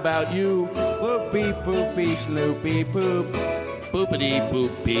 how about you? Boopy, poopy, sloopy, poop. Boopity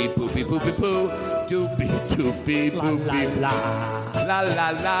boopy poopy poopy poo. Doopy doopy boopy la. La la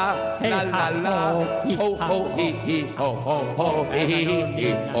la, Hey, la la ha, la, ho, ho ho hee hee, ho ho ho, hee hee hee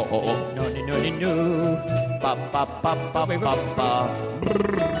hee, ho ho ho. No. Ba ba ba ba ba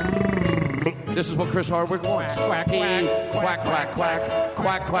ba. This is what Chris Hardwick wants. Quack, He quack, quack quack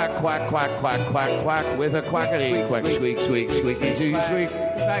quack quack quack quack quack quack quack with a quackity quack squeak squeak squeaky squeak.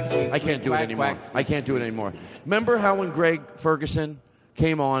 I can't do it anymore. I can't do it anymore. Remember how when Greg Ferguson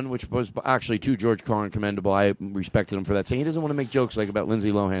came on, which was actually to George Carlin commendable. I respected him for that, saying he doesn't want to make jokes like about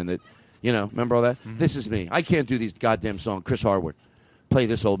Lindsay Lohan. That remember all that. This is me. I can't do these goddamn songs. Chris Hardwick. play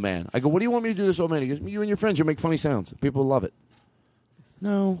this old man. I go, what do you want me to do this old man? He goes, you and your friends, you'll make funny sounds. People love it.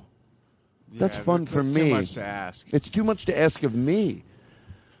 No. That's fun for me. Too much to ask. It's too much to ask of me.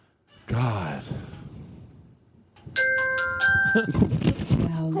 God.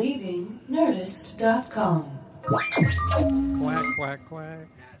 Now leaving Nerdist.com. Quack, quack, quack.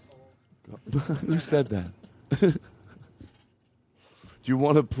 Who said that? Do you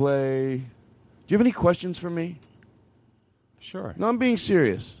want to play? Do you have any questions for me? Sure. No, I'm being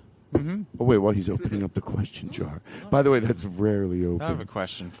serious. Mm-hmm. Oh, wait, while he's opening up the question jar. By the way, that's rarely open. I have a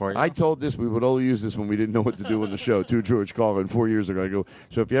question for you. I told this we would only use this when we didn't know what to do on the show to George Carlin 4 years ago. I go,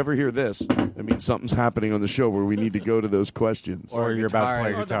 so if you ever hear this, that means something's happening on the show where we need to go to those questions. Or you're about to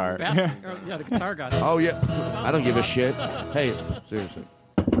play guitar. Yeah, the guitar guy. Oh, yeah. I don't give a shit. Hey, seriously.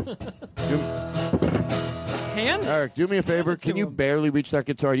 Hand? Eric, do me a favor. Can you barely reach that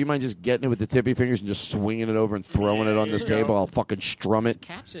guitar? Do you mind just getting it with the tippy fingers and just swinging it over and throwing it on this table? I'll fucking strum it. Just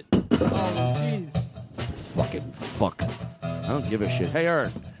catch it. Oh, jeez. Fucking fuck. I don't give a shit. Hey,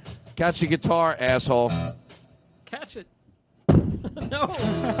 Eric, catch the guitar, asshole. Catch it. No.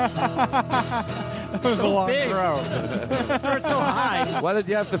 That was a long throw. It's so high. Why did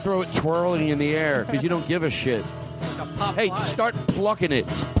you have to throw it twirling in the air? Because you don't give a shit. Hey, start plucking it.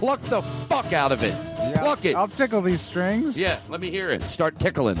 Pluck the fuck out of it. Yeah, Pluck it. I'll tickle these strings. Yeah, let me hear it. Start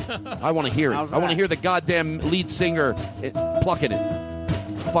tickling. I want to hear it. How's I want to that? hear the goddamn lead singer plucking it.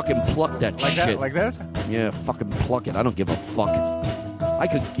 Fucking pluck that Like shit. that? Like this? Yeah, fucking pluck it. I don't give a fuck. I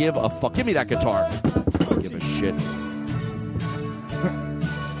could give a fuck. Give me that guitar. I don't give a shit.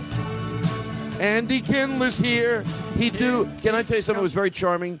 Andy Kindler's here. Can I tell you something that was very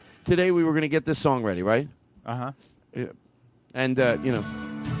charming? Today we were going to get this song ready, right? Uh-huh. Yeah. And,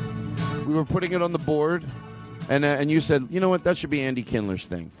 we were putting it on the board, and you said, you know what, that should be Andy Kindler's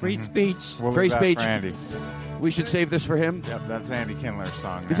thing. Free speech. We'll Free leave that speech. for Andy. We should save this for him? Yep, that's Andy Kindler's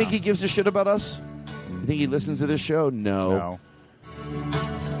song. You think he gives a shit about us? You think he listens to this show? No.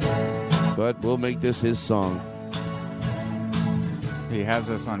 But we'll make this his song. He has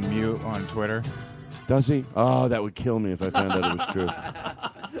us on mute on Twitter. Does he? Oh, that would kill me if I found out it was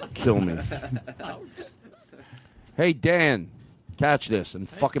true. Kill me. Hey, Dan, catch this and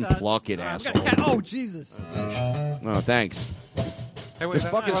fucking pluck it, asshole. Oh, Jesus. Oh, thanks. Hey, wait, Just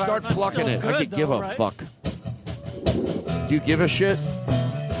that's fucking not- start that's plucking still it. I good, could give though, a right? fuck. Do you give a shit?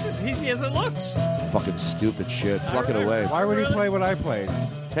 This is easy as it looks. Fucking stupid shit. Pluck it away. Why would he play what I played?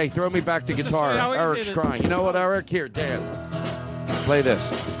 Hey, throw me back the Just to guitar. see how easy Eric's it is. crying. You know what, Eric? Here, Dan. Play this.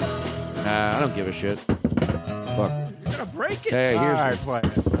 Nah, I don't give a shit. Fuck. You're going to break it. Hey, All here's right, play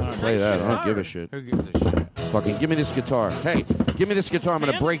it. play that. I don't give a shit. Who gives a shit? Fucking give me this guitar. Hey, give me this guitar. I'm going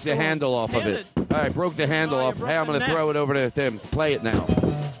to Hand break it the to him. handle off of Hand it. All right, broke the handle Oh, you off. broke Hey, I'm the going to neck. throw it over to him. Play it now.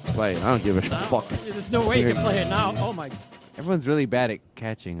 Play it. I don't give a fuck. There's no way you can play it now. Oh, my. Everyone's really bad at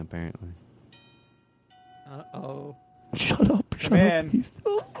catching, apparently. Uh-oh. Shut up. Come in. He's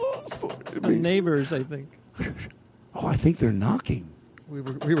still The neighbors, I think. Oh, I think they're knocking. We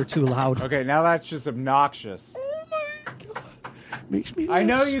were too loud. Okay, now that's just obnoxious. Makes me I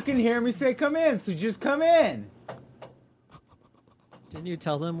know laugh. you can hear me say come in, so just come in. Didn't you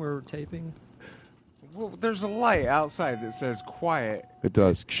tell them we're taping? Well, there's a light outside that says quiet. It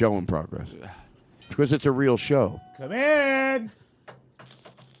does. Show in progress. Because it's a real show. Come in.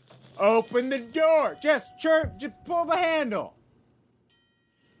 Open the door. Just pull the handle.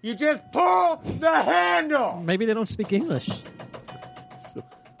 You just pull the handle. Maybe they don't speak English.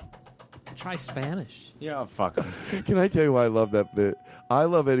 Try Spanish. Yeah, fuck 'em. Can I tell you why I love that bit? I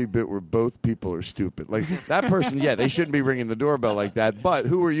love any bit where both people are stupid. Like, that person, yeah, they shouldn't be ringing the doorbell like that, but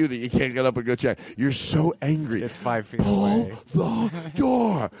who are you that you can't get up and go check? You're so angry. It's 5 feet Pull away. the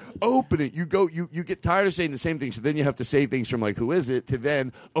door. Open it. You get tired of saying the same thing, so then you have to say things from, like, who is it, to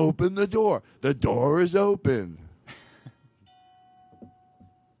then open the door. The door is open.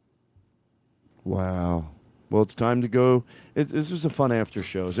 Wow. Well, it's time to go. This was a fun after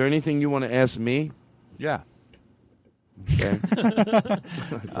show. Is there anything you want to ask me? Yeah. Okay.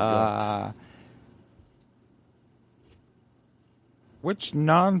 Which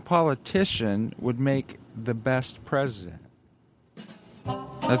non-politician would make the best president?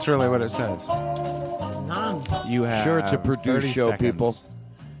 That's really what it says. None. You have Sure, it's a produced 30 show, seconds. people.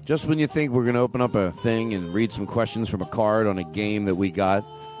 Just when you think we're going to open up a thing and read some questions from a card on a game that we got,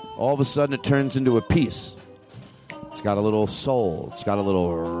 all of a sudden it turns into a piece. It's got a little soul. It's got a little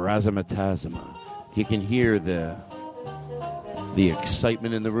razzmatazz. You can hear the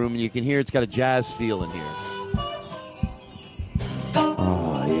excitement in the room, and you can hear it's got a jazz feel in here.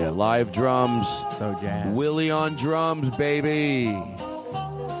 Oh, yeah, live drums. So jazz. Willie on drums, baby.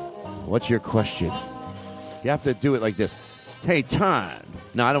 What's your question? You have to do it like this. Hey, Todd,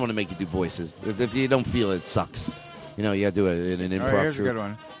 No, I don't want to make you do voices. If you don't feel it, it sucks. You know, you got to do it in an improv. Oh, here's a troupe. good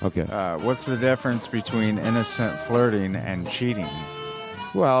one. Okay. What's the difference between innocent flirting and cheating?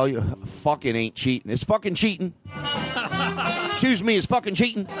 Well, you fucking ain't cheating. It's fucking cheating. Excuse me, it's fucking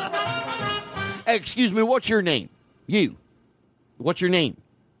cheating. Excuse me, what's your name? You. What's your name?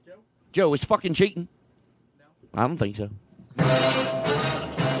 Joe. Joe, it's fucking cheating? No. I don't think so.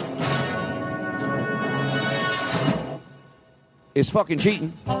 It's fucking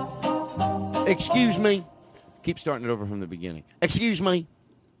cheating. Excuse me. Keep starting it over from the beginning. Excuse me.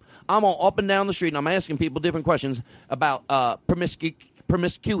 I'm all up and down the street and I'm asking people different questions about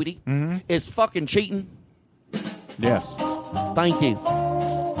promiscuity. Mm-hmm. It's fucking cheating. Yes. Thank you.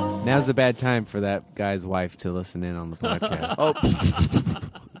 Now's a bad time for that guy's wife to listen in on the podcast. Oh,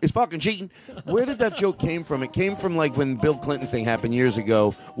 it's fucking cheating. Where did that joke came from? It came from like when Bill Clinton thing happened years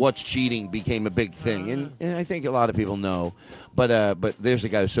ago. What's cheating became a big thing, and I think a lot of people know. But there's a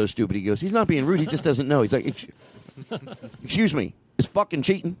guy who's so stupid. He goes, he's not being rude. He just doesn't know. He's like, excuse me, it's fucking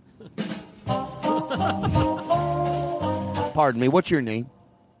cheating. Pardon me. What's your name?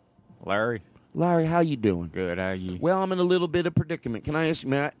 Larry. Larry, how you doing? Good. How you? Well, I'm in a little bit of predicament. Can I ask?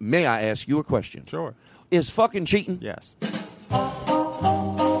 May I ask you a question? Sure. Is fucking cheating? Yes.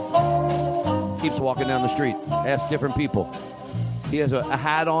 Keeps walking down the street. Ask different people. He has a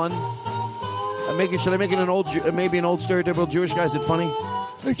hat on. Should I make it maybe an old stereotypical Jewish guy? Is it funny?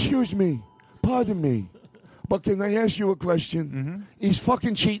 Excuse me. Pardon me. But can I ask you a question? Mm-hmm. He's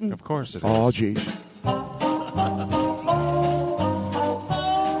fucking cheating? Of course it is. Oh, jeez.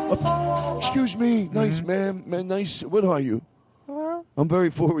 Excuse me. Nice, ma'am. Nice. What are you? Hello? I'm very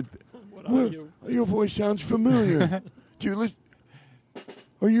forward. What are you? Your voice sounds familiar. Do you listen?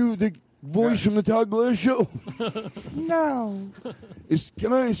 Are you the voice from the Todd Glass Show? No.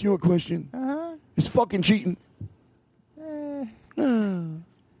 Can I ask you a question? Uh-huh. Is fucking cheating?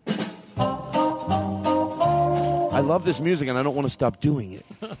 I love this music and I don't want to stop doing it.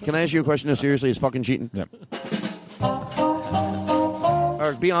 Can I ask you a question? No, seriously, is fucking cheating? Yep. All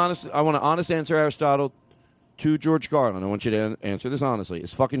right, be honest. I want an honest answer, Aristotle, to George Carlin. I want you to answer this honestly.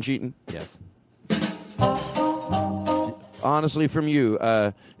 Is fucking cheating? Yes. Honestly, from you,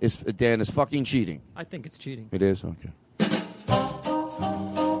 Dan, is fucking cheating? I think it's cheating. It is? Okay.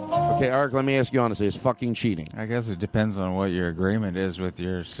 Okay, Eric, let me ask you honestly. Is fucking cheating? I guess it depends on what your agreement is with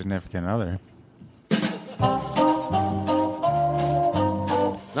your significant other.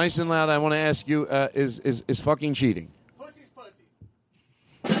 Nice and loud, I want to ask you, is fucking cheating? Pussy's pussy.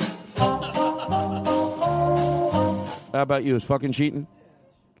 How about you? Is fucking cheating?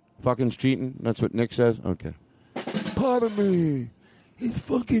 Fucking's cheating? That's what Nick says? Okay. Pardon me. He's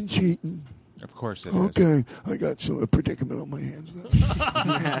fucking cheating. Of course it is. Okay. I got a predicament on my hands now.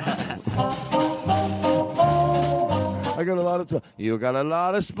 I got a lot of time. You got a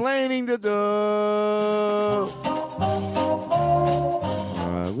lot of splaining to do.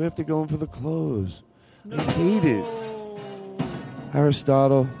 All right, we have to go in for the close. I hate it.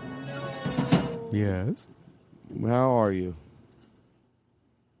 Aristotle. Yes. How are you?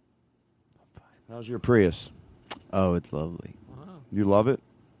 How's your Prius? Oh, it's lovely. Wow. You love it?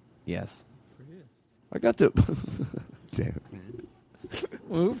 Yes. I got to. Damn.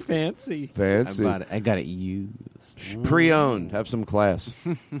 Ooh, fancy. Fancy. I got it used. Pre-owned. Have some class.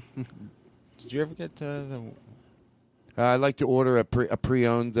 Did you ever get to the... I'd like to order a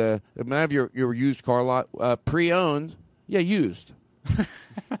pre-owned. May I have your used car lot? Pre-owned? Yeah, used.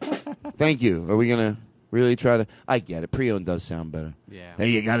 Thank you. Are we going to really try to... I get it. Pre-owned does sound better. Yeah.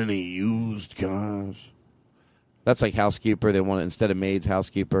 Hey, you got any used cars? That's like housekeeper. They want it instead of maids,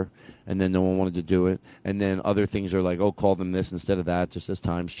 housekeeper, and then no one wanted to do it. And then other things are like, oh, call them this instead of that, just as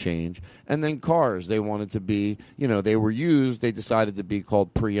times change. And then cars, they wanted to be, they were used. They decided to be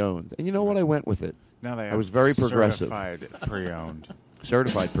called pre-owned. And you know what? I went with it. Now they have I was very progressive. Certified pre-owned.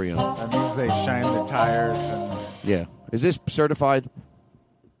 Certified pre-owned. That means they shine the tires and... Yeah. Is this certified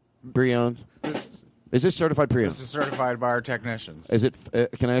pre-owned? Is this certified pre-owned? This is certified by our technicians. Is it?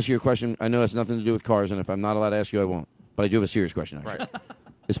 Can I ask you a question? I know it has nothing to do with cars, and if I'm not allowed to ask you, I won't. But I do have a serious question, actually. Right.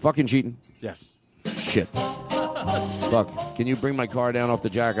 Is fucking cheating? Yes. Shit. Fuck. Can you bring my car down off the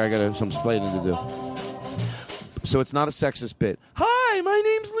jack? I got some splaining to do. So it's not a sexist bit. Hi, my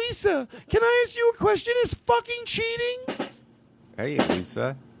name's Lisa. Can I ask you a question? Is fucking cheating? Hey,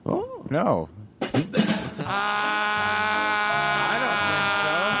 Lisa. Oh. No. I don't think so.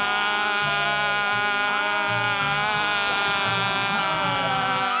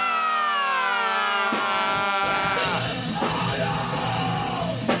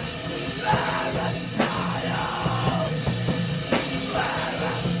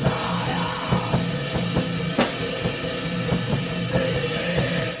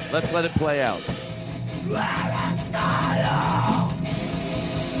 Let's let it play out.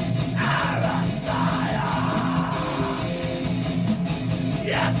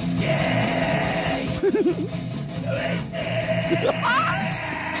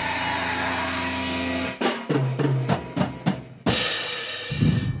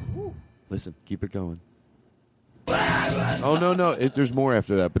 Listen, keep it going. Oh, no. There's more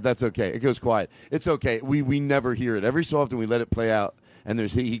after that, but that's okay. It goes quiet. It's okay. We never hear it. Every so often we let it play out, and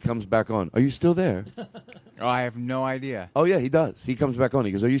he comes back on. Are you still there? Oh, I have no idea. Oh, yeah, he does. He comes back on.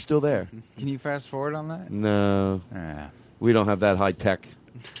 He goes, are you still there? Can you fast forward on that? No. We don't have that high tech.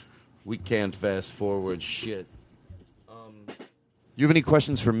 We can't fast forward shit. You have any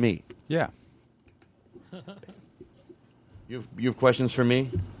questions for me? Yeah. You have questions for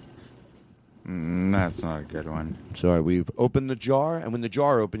me? That's not a good one. Sorry, we've opened the jar, and when the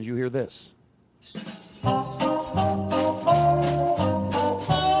jar opens, you hear this.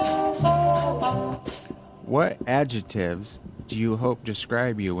 What adjectives do you hope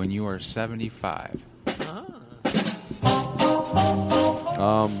describe you when you are 75?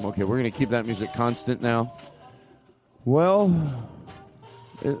 Okay, we're going to keep that music constant now. Well,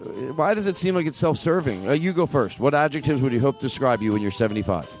 why does it seem like it's self-serving? You go first. What adjectives would you hope to describe you when you're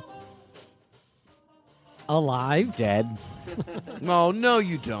 75? Alive. Dead. No,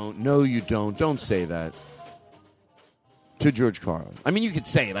 you don't. No, you don't. Don't say that. To George Carlin. I mean, you could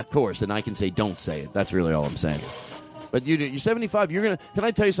say it, of course, and I can say don't say it. That's really all I'm saying. But you're 75. Can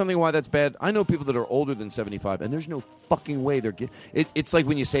I tell you something why that's bad? I know people that are older than 75, and there's no fucking way they're. It's like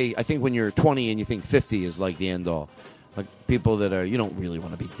when you say, I think when you're 20 and you think 50 is like the end all. Like people that are, you don't really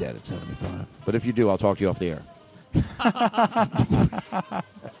want to be dead at 75. But if you do, I'll talk to you off the air.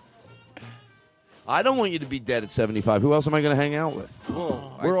 I don't want you to be dead at 75. Who else am I going to hang out with?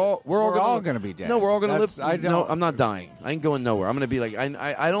 We're all going to be dead. No, we're all going to live. No, I'm not dying. I ain't going nowhere. I'm going to be like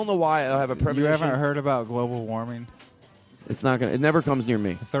I don't know why I have a premonition. You haven't heard about global warming? It's not going. It never comes near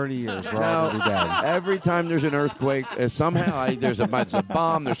me. 30 years, we're all going to be dead. Every time there's an earthquake, somehow there's a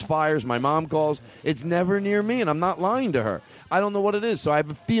bomb, there's fires. My mom calls. It's never near me, and I'm not lying to her. I don't know what it is, so I have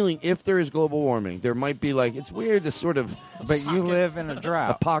a feeling if there is global warming, there might be it's weird this sort of. But you live in a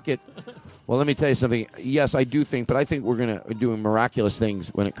drought. A pocket. Well, let me tell you something. Yes, I do think, but I think we're going to do miraculous things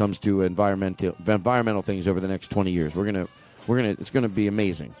when it comes to environmental things over the next 20 years. It's going to be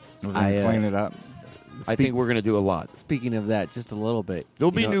amazing. We're going to clean it up. I think we're going to do a lot. Speaking of that, just a little bit. There'll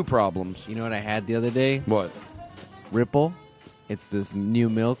be new problems. You know what I had the other day? What? Ripple. It's this new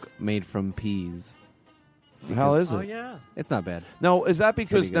milk made from peas. How is it? Oh, yeah. It's not bad. No, is that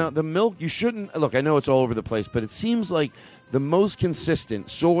because now the milk, you shouldn't... Look, I know it's all over the place, but it seems like the most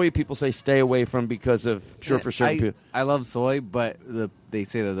consistent soy people say stay away from because of... for certain people. I love soy, but they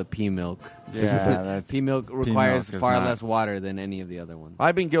say that the pea milk. Yeah, pea milk requires far less water than any of the other ones.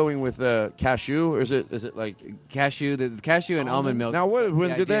 I've been going with cashew, or is it like... Cashew. There's cashew and almond milk. Now,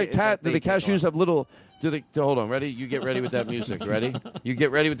 do the cashews have little... Hold on, ready? You get ready with that music. Ready? You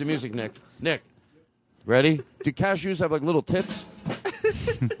get ready with the music, Nick. Nick, ready? Do cashews have little tits?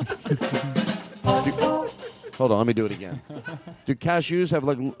 Hold on, let me do it again. Do cashews have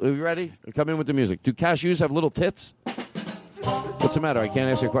are you ready? Come in with the music. Do cashews have little tits? What's the matter? I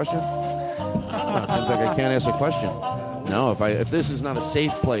can't ask you a question? No, it seems like I can't ask a question. No, if this is not a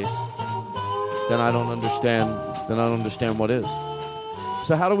safe place, then I don't understand. Then I don't understand what is.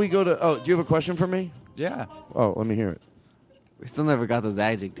 So how do we go to? Oh, do you have a question for me? Yeah. Oh, let me hear it. We still never got those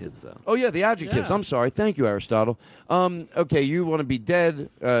adjectives, though. Oh, yeah, the adjectives. Yeah. I'm sorry. Thank you, Aristotle. Okay, you want to be dead.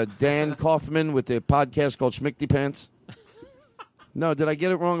 Dan Kaufman with the podcast called Schmickty Pants. No, did I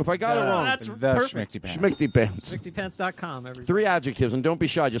get it wrong? If I got it wrong. That's perfect. Schmickty Pants. Schmickty Pants. SchmicktyPants.com. Everybody. 3 adjectives, and don't be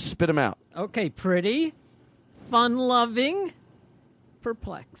shy. Just spit them out. Okay, pretty, fun-loving,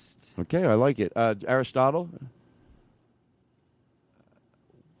 perplexed. Okay, I like it. Aristotle?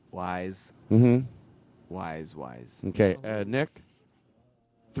 Wise. Mm-hmm. Wise. Okay, Nick?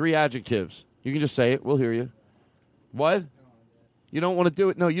 3 adjectives. You can just say it. We'll hear you. What? You don't want to do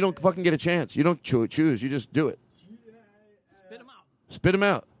it? No, you don't fucking get a chance. You don't choose. You just do it. Spit them out. Spit them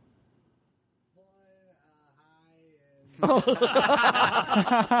out.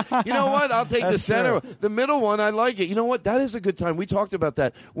 You know what? I'll take the center. True. The middle one, I like it. You know what? That is a good time. We talked about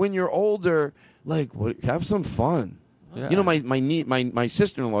that. When you're older, have some fun. Yeah. You know, my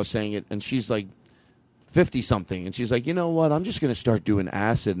sister-in-law is saying it, and she's like 50-something, and she's like, you know what? I'm just going to start doing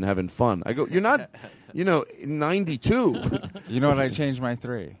acid and having fun. I go, you're not, 92. You know what? I changed my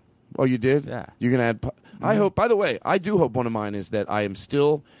 3. Oh, you did? Yeah. You're going to add... I hope, by the way, I do hope one of mine is that I am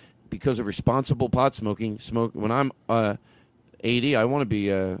still, because of responsible pot smoking, when I'm 80, I want to be,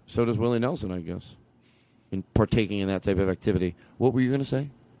 so does Willie Nelson, I guess, in partaking in that type of activity. What were you going to say?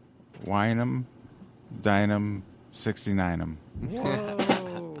 Wine 'em, dine 'em, 69 'em. Whoa.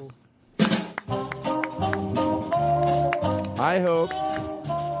 I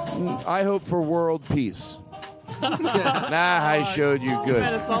hope for world peace. I showed you good.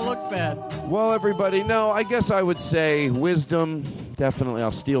 Made us all look bad. Well, everybody, no, I guess I would say wisdom. Definitely,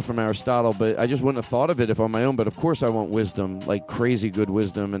 I'll steal from Aristotle, but I just wouldn't have thought of it if on my own. But of course, I want wisdom, like crazy good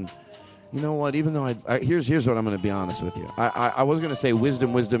wisdom. And you know what? Even though here's what I'm going to be honest with you. I was going to say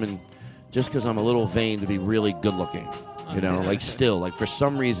wisdom, and just because I'm a little vain to be really good looking, you know, like still, like for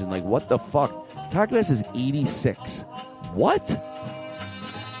some reason, like what the fuck? Todd Glass is 86. What?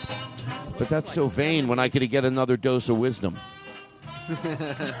 But that's so vain when I could get another dose of wisdom.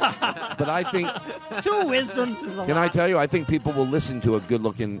 But I think 2 wisdoms is a lot. Can I tell you, I think people will listen to a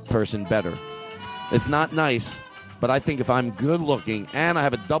good-looking person better. It's not nice, but I think if I'm good-looking and I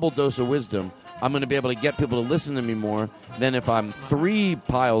have a double dose of wisdom, I'm going to be able to get people to listen to me more than if I'm 3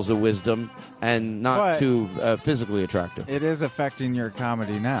 piles of wisdom and not too physically attractive. It is affecting your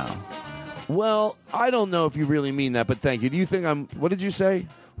comedy now. Well, I don't know if you really mean that, but thank you. Do you think I'm... What did you say?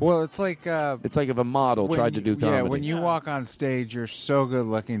 Well, it's like if a model tried to do comedy. Yeah, when you walk on stage, you're so good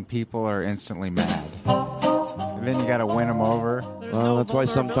looking, people are instantly mad. And then you got to win them over. Well,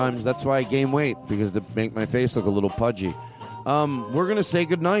 that's why I gain weight, because to make my face look a little pudgy. We're gonna say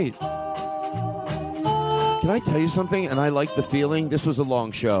goodnight. Can I tell you something? And I like the feeling. This was a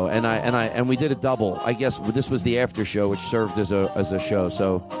long show, and we did a double. I guess this was the after show, which served as a show.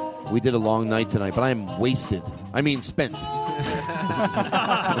 So we did a long night tonight, but I am wasted. I mean, spent.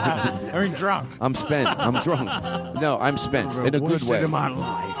 Drunk. I'm spent. I'm drunk. No, I'm spent in a good way. In my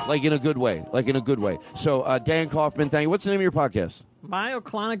life. Like in a good way. So, Dan Kaufman, thank you. What's the name of your podcast?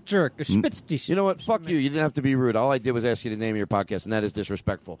 Myoclonic Jerk. A Spitz. You know what? Fuck you. You didn't have to be rude. All I did was ask you the name of your podcast, and that is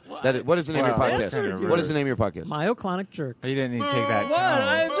disrespectful. What is the name of your podcast? What is the name of your podcast? Myoclonic Jerk. You didn't need to take that. What?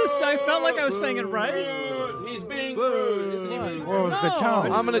 I felt like I was saying it right. He's being rude. Isn't he being What was the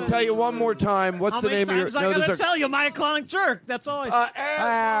tone? I'm going to tell you one more time. What's the name of your... I got to tell you, Myoclonic Jerk. That's all I said.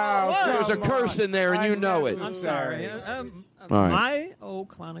 There's a curse in there, and you know it. I'm sorry. All right.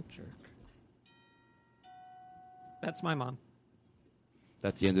 Myoclonic Jerk. That's my mom.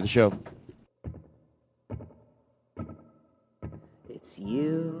 That's the end of the show. It's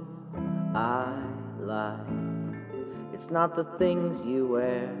you I like. It's not the things you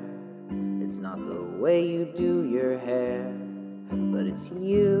wear. It's not the way you do your hair. But it's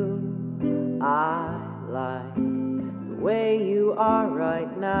you I like. The way you are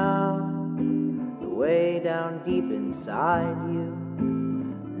right now. The way down deep inside you.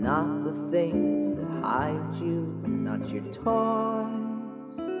 Not the things that hide you. Not your toys.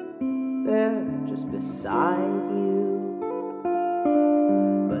 They're just beside you.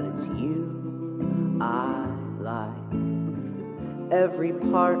 But it's you I like. Every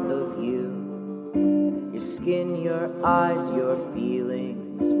part of you. Your skin, your eyes, your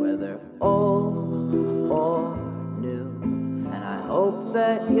feelings. Whether old or new. And I hope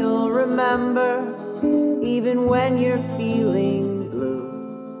that you'll remember, even when you're feeling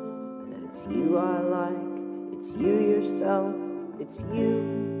blue, that it's you I like. It's you yourself. It's you.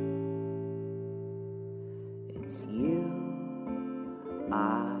 It's you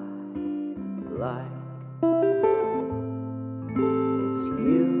I like. It's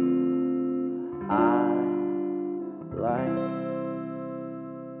you I like.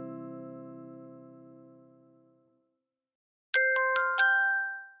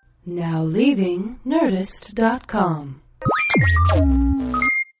 Now leaving Nerdist.com.